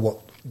Ayeti and Moy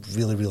worked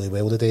really, really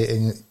well today.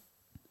 And,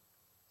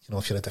 you know,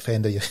 if you're a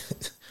defender, you're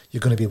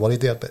going to be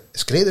worried there. But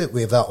it's great that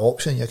we have that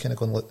option. You're kind of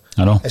going, look,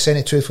 I know. It's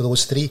any 2 for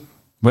those 3.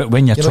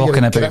 When you're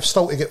talking about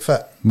still to get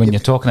fit. When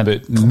you're talking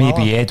about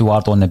maybe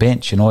Edouard on the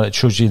bench, you know, it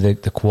shows you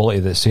the quality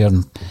that's there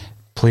and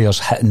players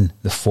hitting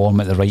the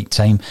form at the right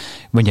time.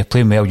 When you're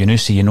playing with El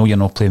Yunusi, you know you're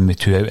not playing with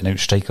 2 out and out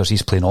strikers.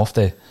 He's playing off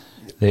the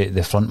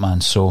front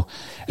man. So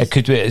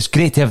it's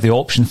great to have the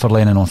option for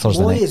Lennon on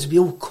Thursday night. Moyes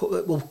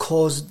will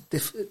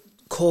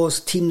cause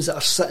teams that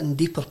are sitting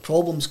deeper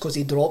problems because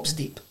he drops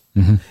deep.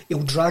 Mm-hmm.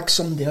 He'll drag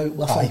somebody out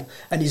with him,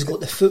 and he's got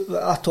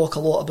the I talk a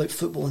lot about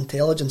football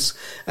intelligence,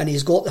 and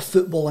he's got the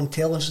football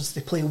intelligence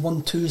to play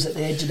 1-2s at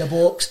the edge of the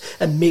box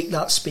and make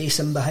that space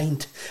in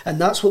behind, and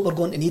that's what we're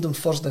going to need on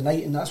Thursday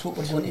night, and that's what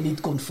we're going to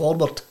need going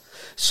forward.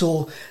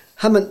 So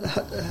him and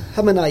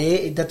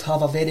Ayeti did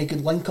have a very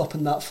good link up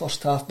in that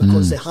first half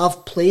because they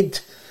have played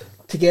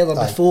together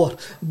before,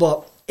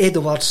 but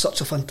Edouard's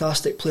such a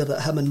fantastic player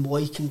that him and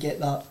Moy can get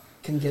that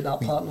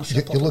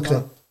partnership. You're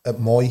looking at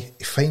Moy,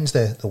 he finds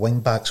the wing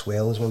backs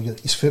well as well.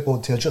 His football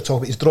intelligence, you're talking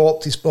about, he's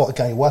dropped, he's brought a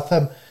guy with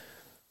him,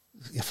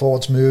 your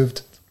forward's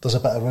moved, there's a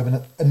bit of room in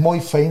it, and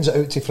Moy finds it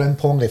out to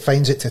Frimpong, he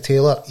finds it to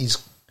Taylor. He's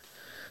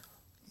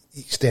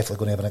definitely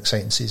going to have an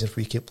exciting season if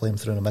we keep playing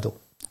through in the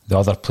middle. The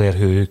other player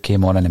who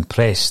came on and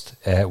impressed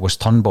was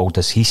Turnbull.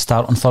 Does he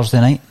start on Thursday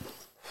night?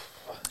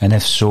 And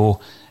if so,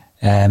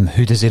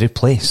 who does he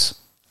replace?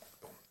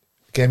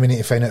 Again, we need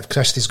to find out if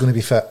Christie's going to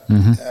be fit.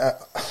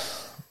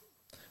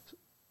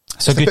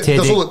 It's a good Teddy.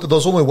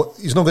 There's only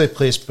he's not going to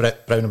replace Brown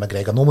and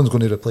McGregor. No one's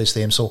going to replace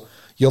them. So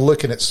you're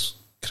looking at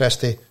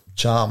Christie,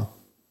 Cham,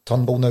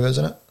 Turnbull now,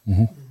 isn't it?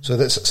 So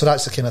that's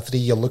the kind of 3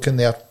 you're looking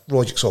there.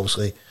 Roderick's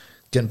obviously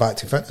getting back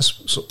to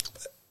fitness. So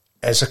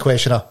it's a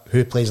question of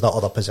who plays that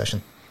other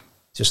position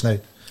just now.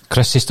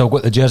 Christie still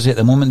got the jersey at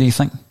the moment, do you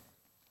think?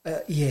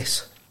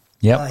 Yes.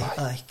 Yep.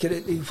 Aye.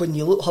 When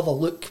you have a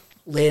look,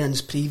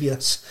 Lennon's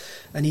previous,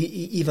 and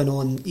even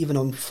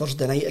on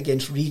Thursday night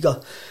against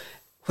Riga,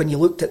 when you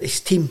looked at his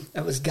team,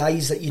 it was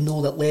guys that you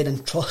know that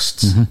Lennon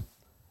trusts,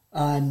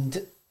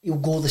 and he'll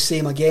go the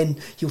same again.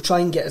 He'll try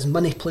and get as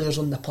many players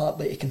on the park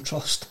that he can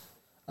trust,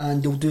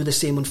 and he'll do the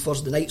same on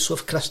Thursday night. So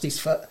if Christie's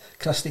fit,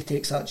 Christie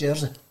takes that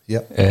jersey.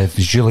 Yep. If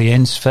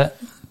Julien's fit,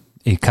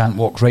 he can't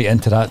walk right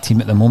into that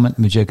team at the moment.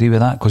 Would you agree with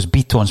that? Because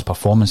Beaton's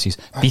performances,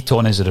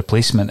 Beaton is a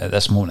replacement at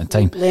this moment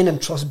in time. Lennon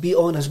trusts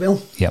Beaton as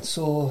well. Yep.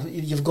 So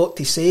you've got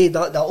to say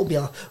that'll be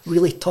a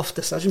really tough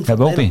decision for It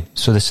will Lennon. be.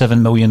 So the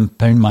 £7 million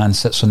man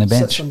sits on the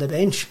bench. Sits on the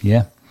bench.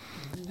 Yeah.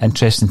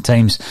 Interesting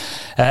times.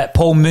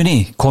 Paul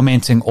Mooney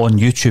commenting on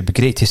YouTube,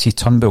 great to see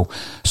Turnbull.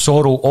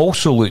 Sorrell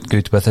also looked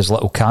good with his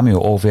little cameo,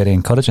 all very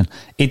encouraging.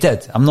 He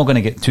did. I'm not going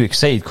to get too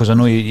excited because I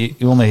know he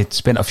only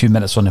spent a few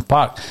minutes on the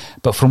park,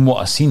 but from what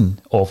I've seen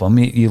of him,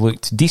 he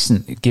looked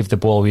decent. He gave the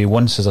ball away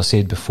once, as I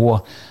said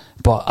before,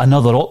 but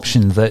another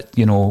option that,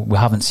 you know, we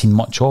haven't seen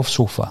much of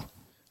so far.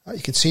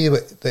 You could see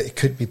that it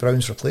could be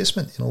Brown's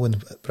replacement, you know, when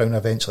Brown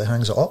eventually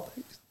hangs it up.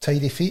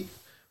 Tidy feet,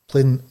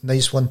 playing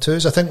nice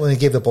 1-2s. I think when he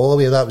gave the ball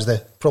away, that was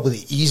probably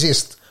the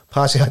easiest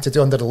pass he had to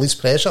do under the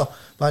least pressure.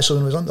 But actually,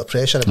 when he was under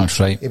pressure, that's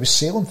right. He was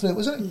sailing through it,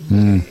 wasn't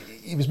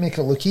he? He was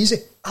making it look easy.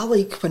 I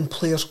like when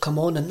players come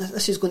on, and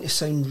this is going to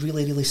sound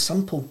really, really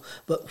simple,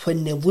 but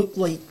when they look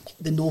like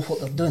they know what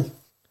they're doing.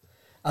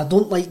 I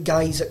don't like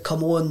guys that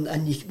come on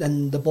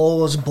and the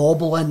ball is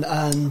bobbling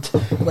and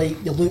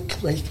like they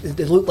look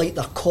like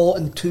they're caught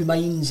in two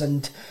minds,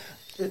 and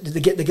they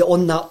get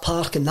on that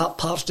park and that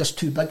park's just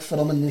too big for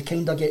them, and they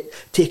kind of get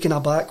taken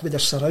aback with their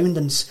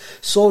surroundings.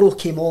 Sorrell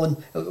came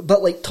on a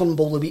bit like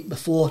Turnbull the week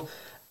before,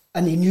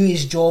 and he knew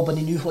his job and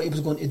he knew what he was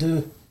going to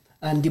do,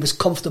 and he was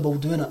comfortable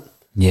doing it.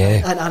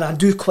 Yeah, and I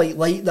do quite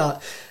like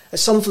that.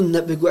 It's something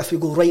that if we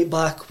go right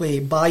back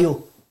with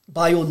Bayo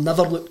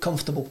never looked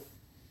comfortable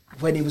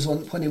when he was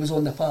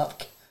on the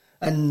park,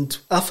 and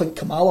I think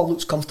Kamala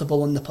looks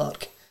comfortable on the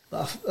park.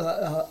 But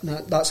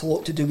that's a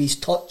lot to do with his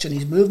touch and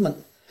his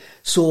movement.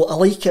 So I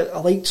like it. I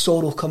liked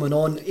Sorrell coming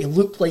on. He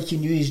looked like he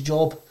knew his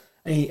job,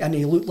 and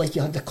he looked like he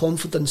had the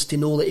confidence to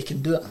know that he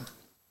can do it.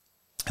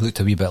 He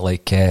looked a wee bit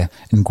like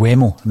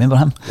Nguemo, remember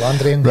him?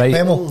 Landry and right.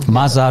 Nguemo.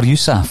 Mazhar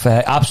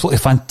Yousaf, absolutely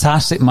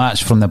fantastic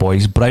match from the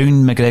boys.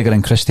 Brown, McGregor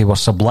and Christie were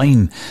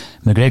sublime.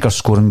 McGregor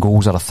scoring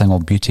goals are a thing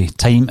of beauty.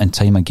 Time and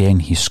time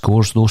again he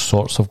scores those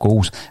sorts of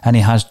goals, and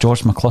he has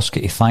George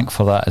McCluskey to thank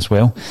for that as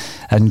well.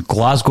 And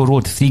Glasgow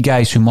Road, 3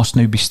 guys who must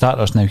now be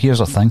starters. Now here's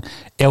the thing,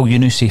 El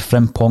Yunusi,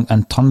 Frimpong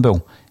and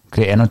Turnbull,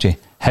 great energy.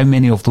 How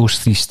many of those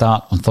 3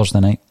 start on Thursday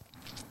night?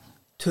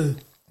 2.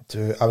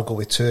 I would go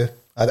with 2.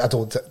 I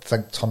don't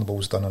think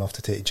Turnbull's done enough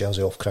to take the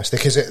jersey off Christie,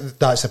 because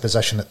that's the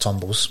position that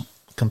Turnbull's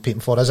competing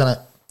for, isn't it?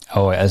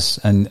 Oh, it is.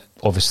 And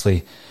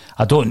obviously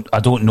I don't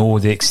know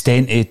the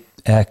extent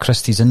of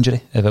Christie's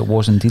injury, if it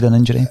was indeed an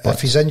injury. But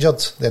if he's injured,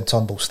 then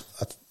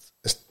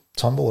it's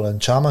Turnbull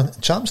and Cham.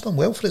 And Cham's done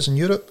well for us in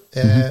Europe.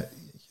 You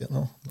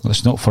know.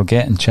 Let's not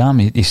forget, in Cham,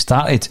 he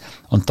started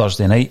on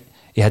Thursday night.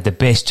 He had the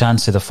best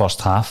chance of the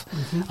first half.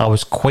 I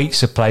was quite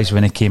surprised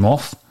when he came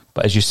off,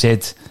 but as you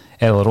said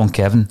earlier on,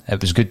 Kevin, it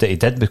was good that he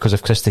did, because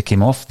if Christie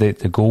came off, the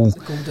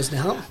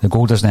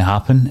goal doesn't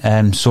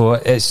happen. So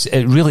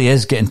it really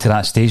is getting to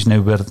that stage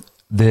now where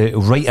the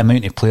right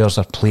amount of players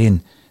are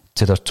playing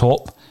to their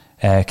top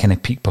kind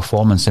of peak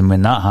performance, and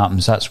when that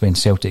happens, that's when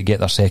Celtic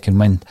get their second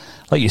win.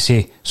 Like you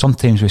say,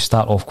 sometimes we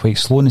start off quite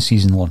slow in the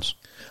season, Lawrence.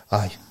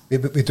 Aye,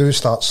 we do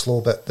start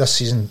slow, but this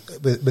season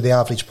with the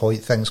average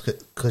point things,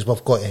 because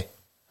we've got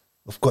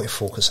to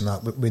focus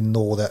on that. We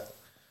know that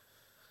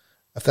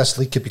if this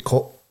league could be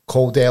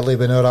called early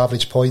when our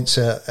average points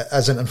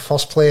isn't in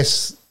first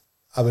place,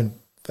 I would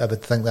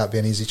think that'd be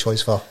an easy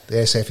choice for the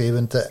SFA,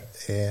 wouldn't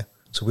it?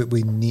 So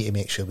we need to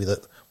make sure we're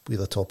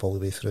the top all the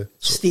way through.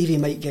 So. Stevie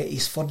might get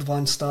his third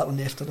van starting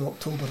after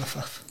October the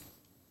 5th.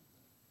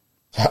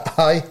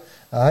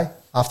 Aye.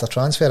 After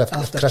transfer, if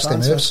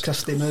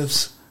Christie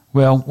moves.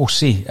 Well, we'll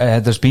see.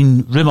 There's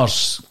been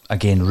rumours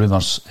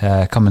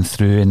coming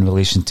through in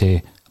relation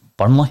to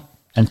Burnley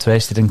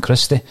interested in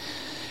Christie.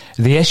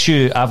 The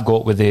issue I've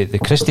got with the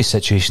Christie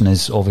situation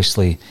is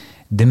obviously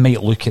they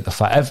might look at the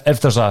fact,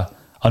 if there's an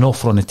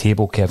offer on the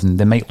table, Kevin,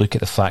 they might look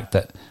at the fact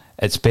that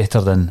it's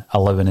better than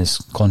allowing his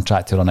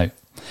contract to run out.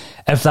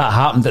 If that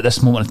happened at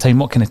this moment in time,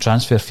 what kind of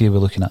transfer fee are we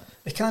looking at?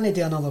 We can't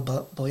do another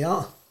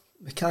Boyata.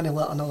 We can't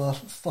let another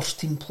first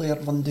team player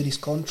run down his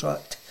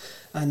contract.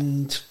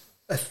 And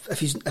if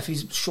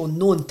he's shown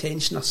no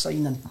intention of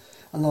signing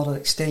another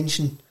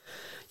extension,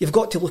 you've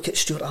got to look at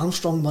Stuart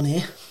Armstrong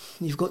money.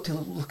 You've got to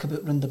look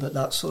round about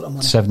that sort of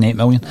money. 7-8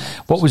 million.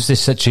 What was the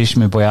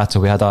situation with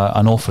Boyata? We had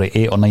an offer at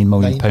 £8 or £9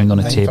 million on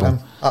the table,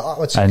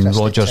 and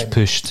Rodgers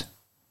pushed.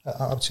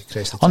 I would say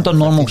Christie. Under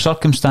normal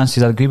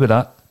circumstances, I agree with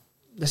that.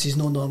 This is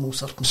no normal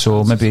circumstances.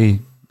 So maybe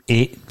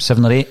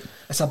 7 or 8.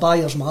 it's a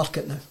buyer's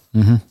market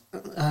now,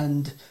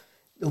 and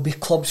there'll be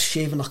clubs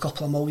shaving a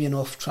couple of million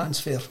off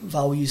transfer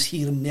values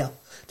here and there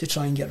to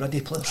try and get rid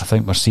of players. I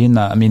think we're seeing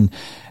that. I mean,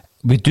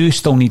 we do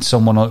still need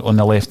someone on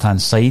the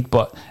left-hand side,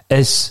 but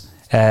is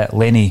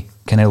Lenny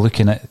kind of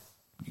looking at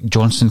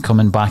Johnson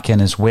coming back in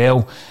as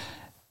well?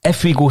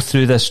 If we go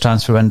through this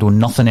transfer window,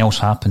 nothing else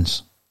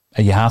happens,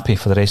 are you happy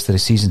for the rest of the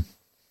season?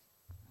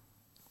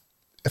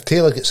 If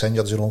Taylor gets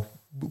injured,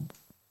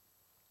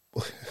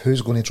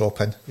 who's going to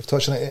drop in? You've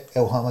touched on it.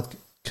 El Hamid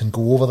can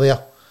go over there.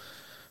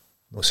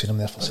 Not seen him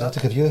there for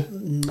Celtic, have you?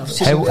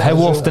 How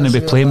often are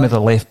we playing with a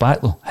left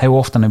back though? How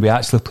often are we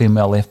actually playing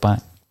with a left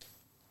back?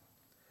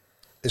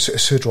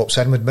 It's who drops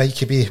in. Would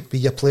Mikey be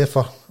your player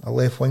for a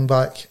left wing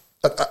back?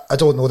 I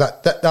don't know.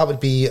 That would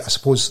be, I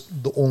suppose,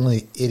 the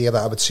only area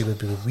that I would say would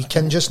be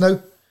weakened just now.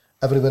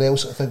 Everywhere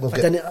else, I think we've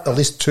got at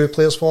least 2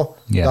 players for.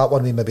 Yeah. That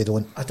one we maybe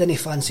don't. I didn't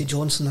fancy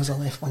Johnson as a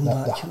left wing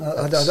back.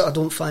 I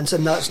don't fancy,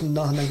 and that's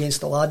nothing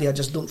against the laddie. I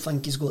just don't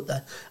think he's got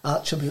the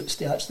attributes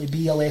to actually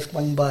be a left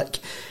wing back.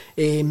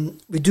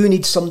 We do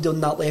need somebody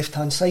on that left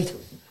hand side,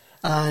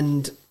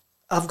 and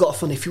I've got a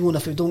funny feeling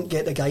if we don't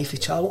get the guy for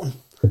Charlton,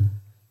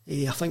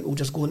 I think we'll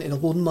just go into the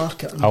loan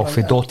market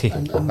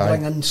and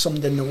bring in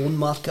somebody in the loan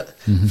market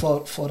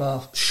for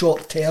a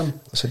short term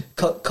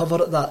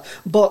cover at that.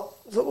 But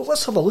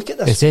let's have a look at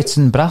this. Is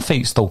Edson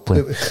Braithwaite still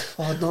playing?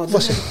 Oh no!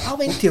 Listen, I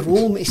went to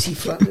Rome to see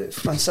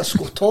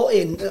Francisco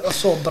Totti, and I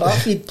saw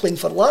Braithwaite playing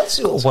for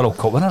Lazio. World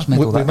Cup winners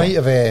medal. We might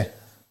have.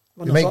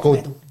 We might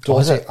go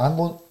Dorsey and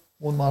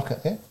loan market.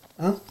 Yeah.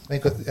 Huh?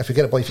 If we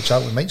get a boy for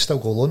Charlton, we might still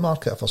go loan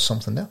market if there's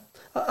something there.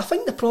 I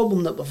think the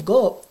problem that we've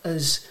got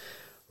is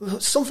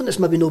something that's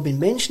maybe not been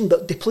mentioned,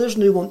 but the players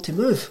now want to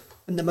move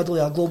in the middle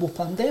of a global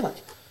pandemic.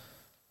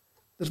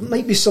 There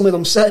might be some of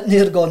them sitting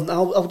there going,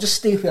 I'll just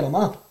stay where I'm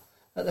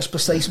at this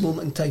precise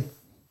moment in time.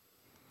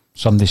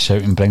 Somebody's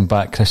shouting, bring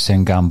back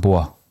Christian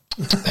Gamboa.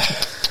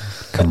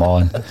 Come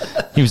on.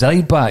 He was a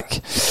right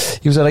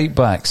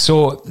back.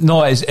 So,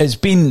 no, it's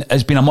been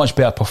a much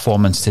better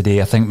performance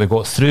today. I think we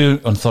got through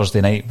on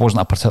Thursday night. It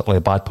wasn't a particularly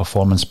bad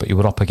performance, but you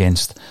were up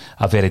against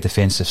a very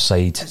defensive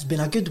side. It's been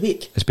a good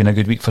week. It's been a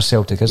good week for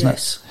Celtic, isn't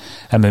it?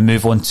 And we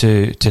move on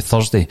to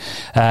Thursday.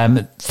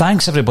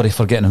 Thanks everybody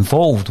for getting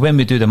involved. When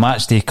we do the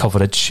match day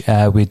coverage,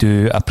 we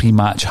do a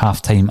pre-match,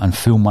 half-time and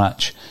full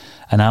match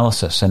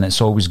analysis, and it's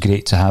always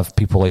great to have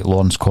people like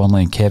Lawrence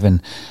Conley and Kevin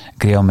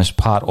Graham as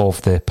part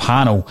of the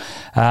panel.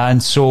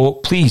 And so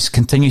please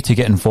continue to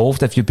get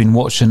involved. If you've been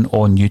watching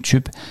on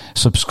YouTube,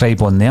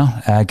 subscribe on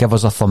there, give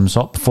us a thumbs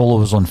up,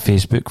 follow us on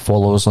Facebook,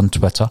 follow us on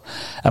Twitter,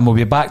 and we'll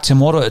be back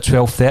tomorrow at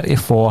 12:30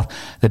 for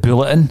the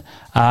bulletin,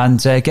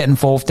 and get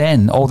involved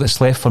then. All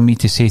that's left for me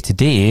to say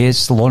today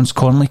is Lawrence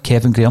Conley,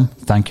 Kevin Graham,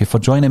 thank you for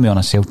joining me on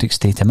A Celtic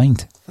State of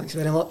Mind. Thanks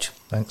very much.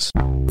 Thanks.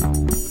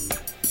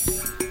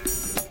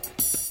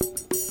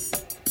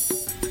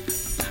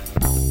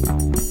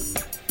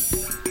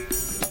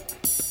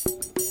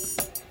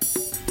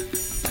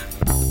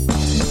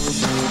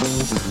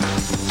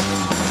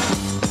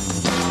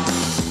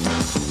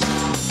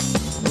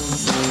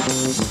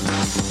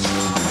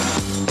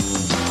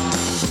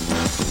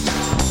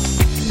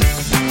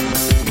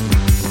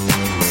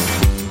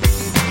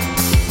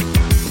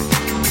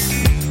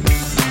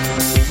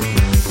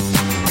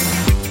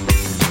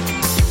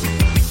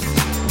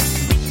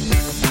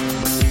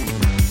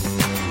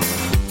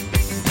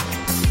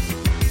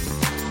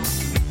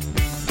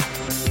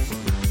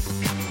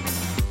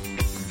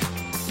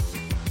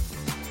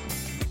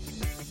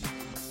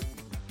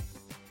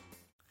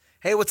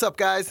 Hey, what's up,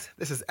 guys?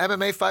 This is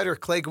MMA fighter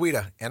Clay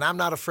Guida, and I'm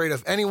not afraid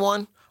of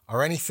anyone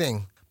or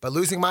anything. But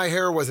losing my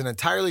hair was an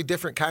entirely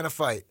different kind of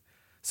fight.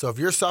 So if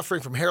you're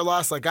suffering from hair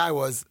loss like I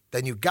was,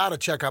 then you gotta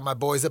check out my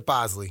boys at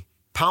Bosley.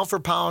 Pound for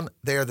pound,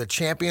 they are the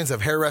champions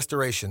of hair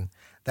restoration.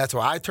 That's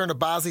why I turned to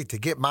Bosley to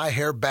get my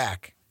hair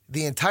back.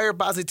 The entire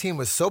Bosley team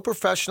was so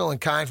professional and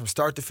kind from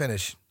start to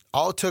finish.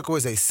 All it took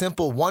was a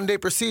simple one-day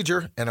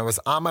procedure, and I was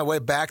on my way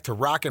back to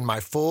rocking my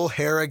full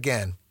hair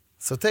again.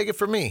 So take it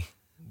from me.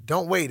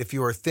 Don't wait if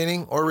you are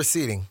thinning or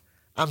receding.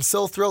 I'm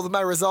so thrilled with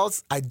my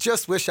results, I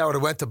just wish I would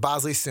have went to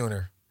Bosley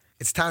sooner.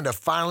 It's time to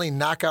finally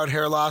knock out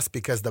hair loss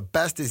because the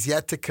best is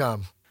yet to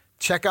come.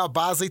 Check out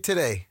Bosley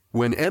today.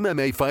 When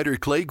MMA fighter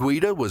Clay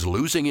Guida was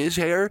losing his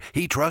hair,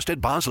 he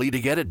trusted Bosley to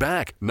get it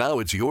back. Now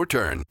it's your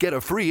turn. Get a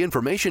free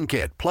information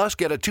kit, plus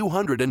get a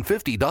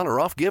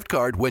 $250 off gift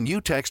card when you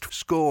text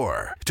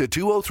SCORE to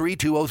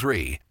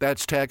 203203.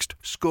 That's text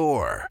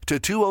SCORE to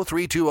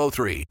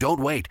 203203. Don't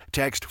wait.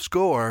 Text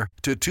SCORE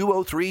to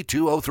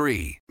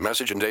 203203.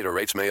 Message and data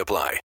rates may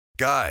apply.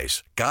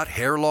 Guys, got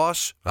hair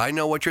loss? I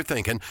know what you're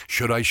thinking.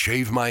 Should I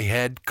shave my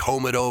head,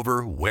 comb it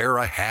over, wear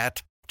a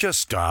hat?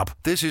 Just stop.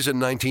 This isn't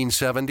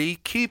 1970.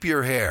 Keep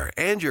your hair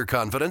and your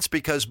confidence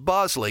because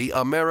Bosley,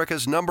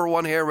 America's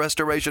 #1 hair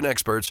restoration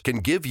experts, can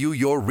give you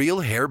your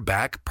real hair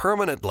back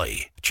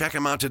permanently. Check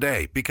them out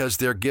today because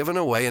they're giving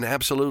away an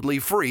absolutely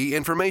free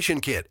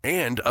information kit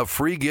and a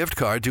free gift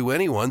card to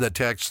anyone that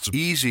texts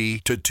EASY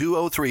to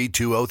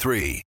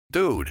 203203.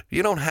 Dude,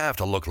 you don't have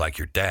to look like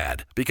your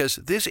dad, because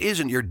this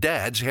isn't your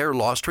dad's hair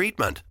loss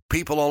treatment.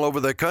 People all over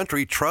the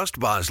country trust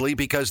Bosley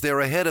because they're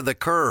ahead of the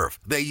curve.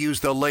 They use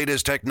the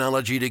latest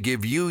technology to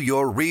give you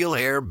your real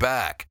hair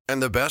back.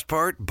 And the best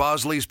part?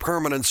 Bosley's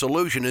permanent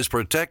solution is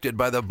protected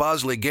by the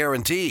Bosley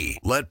Guarantee.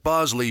 Let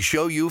Bosley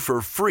show you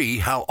for free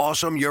how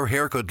awesome your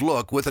hair could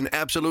look with an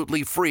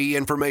absolutely free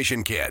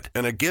information kit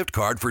and a gift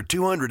card for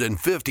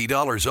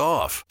 $250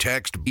 off.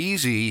 Text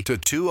EASY to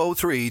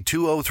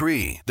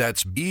 203-203.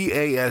 That's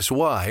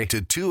BASY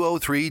to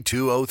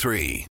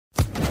 203-203.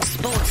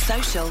 Sports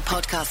Social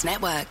Podcast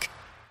Network.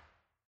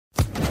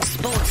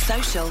 Sports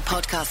Social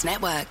Podcast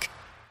Network.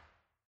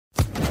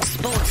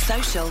 Sports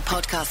Social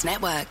Podcast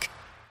Network.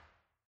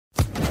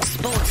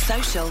 Sports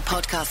Social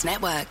Podcast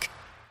Network.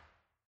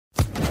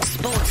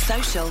 Sports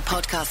Social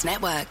Podcast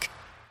Network.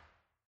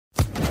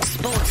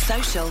 Sports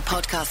Social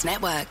Podcast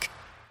Network.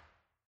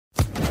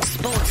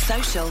 Sports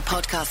Social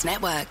Podcast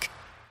Network.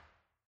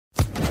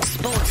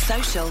 Sports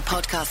Social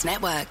Podcast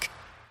Network.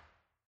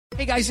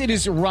 Hey guys, it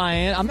is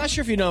Ryan. I'm not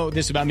sure if you know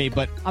this about me,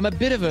 but I'm a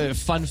bit of a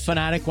fun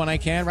fanatic when I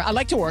can. I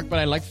like to work, but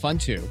I like fun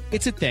too.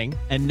 It's a thing.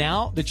 And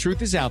now the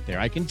truth is out there.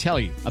 I can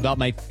tell you about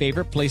my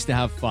favorite place to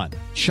have fun.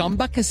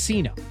 Chumba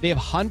Casino. They have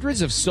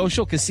hundreds of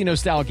social casino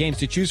style games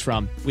to choose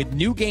from with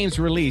new games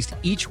released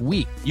each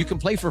week. You can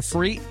play for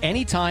free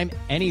anytime,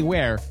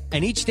 anywhere.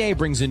 And each day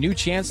brings a new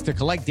chance to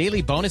collect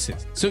daily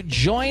bonuses. So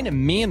join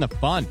me in the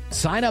fun.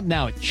 Sign up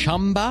now at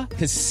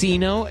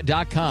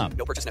ChumbaCasino.com.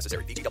 No purchase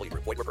necessary. VGW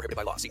Group. Void where prohibited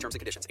by law. See terms and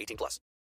conditions. 18+.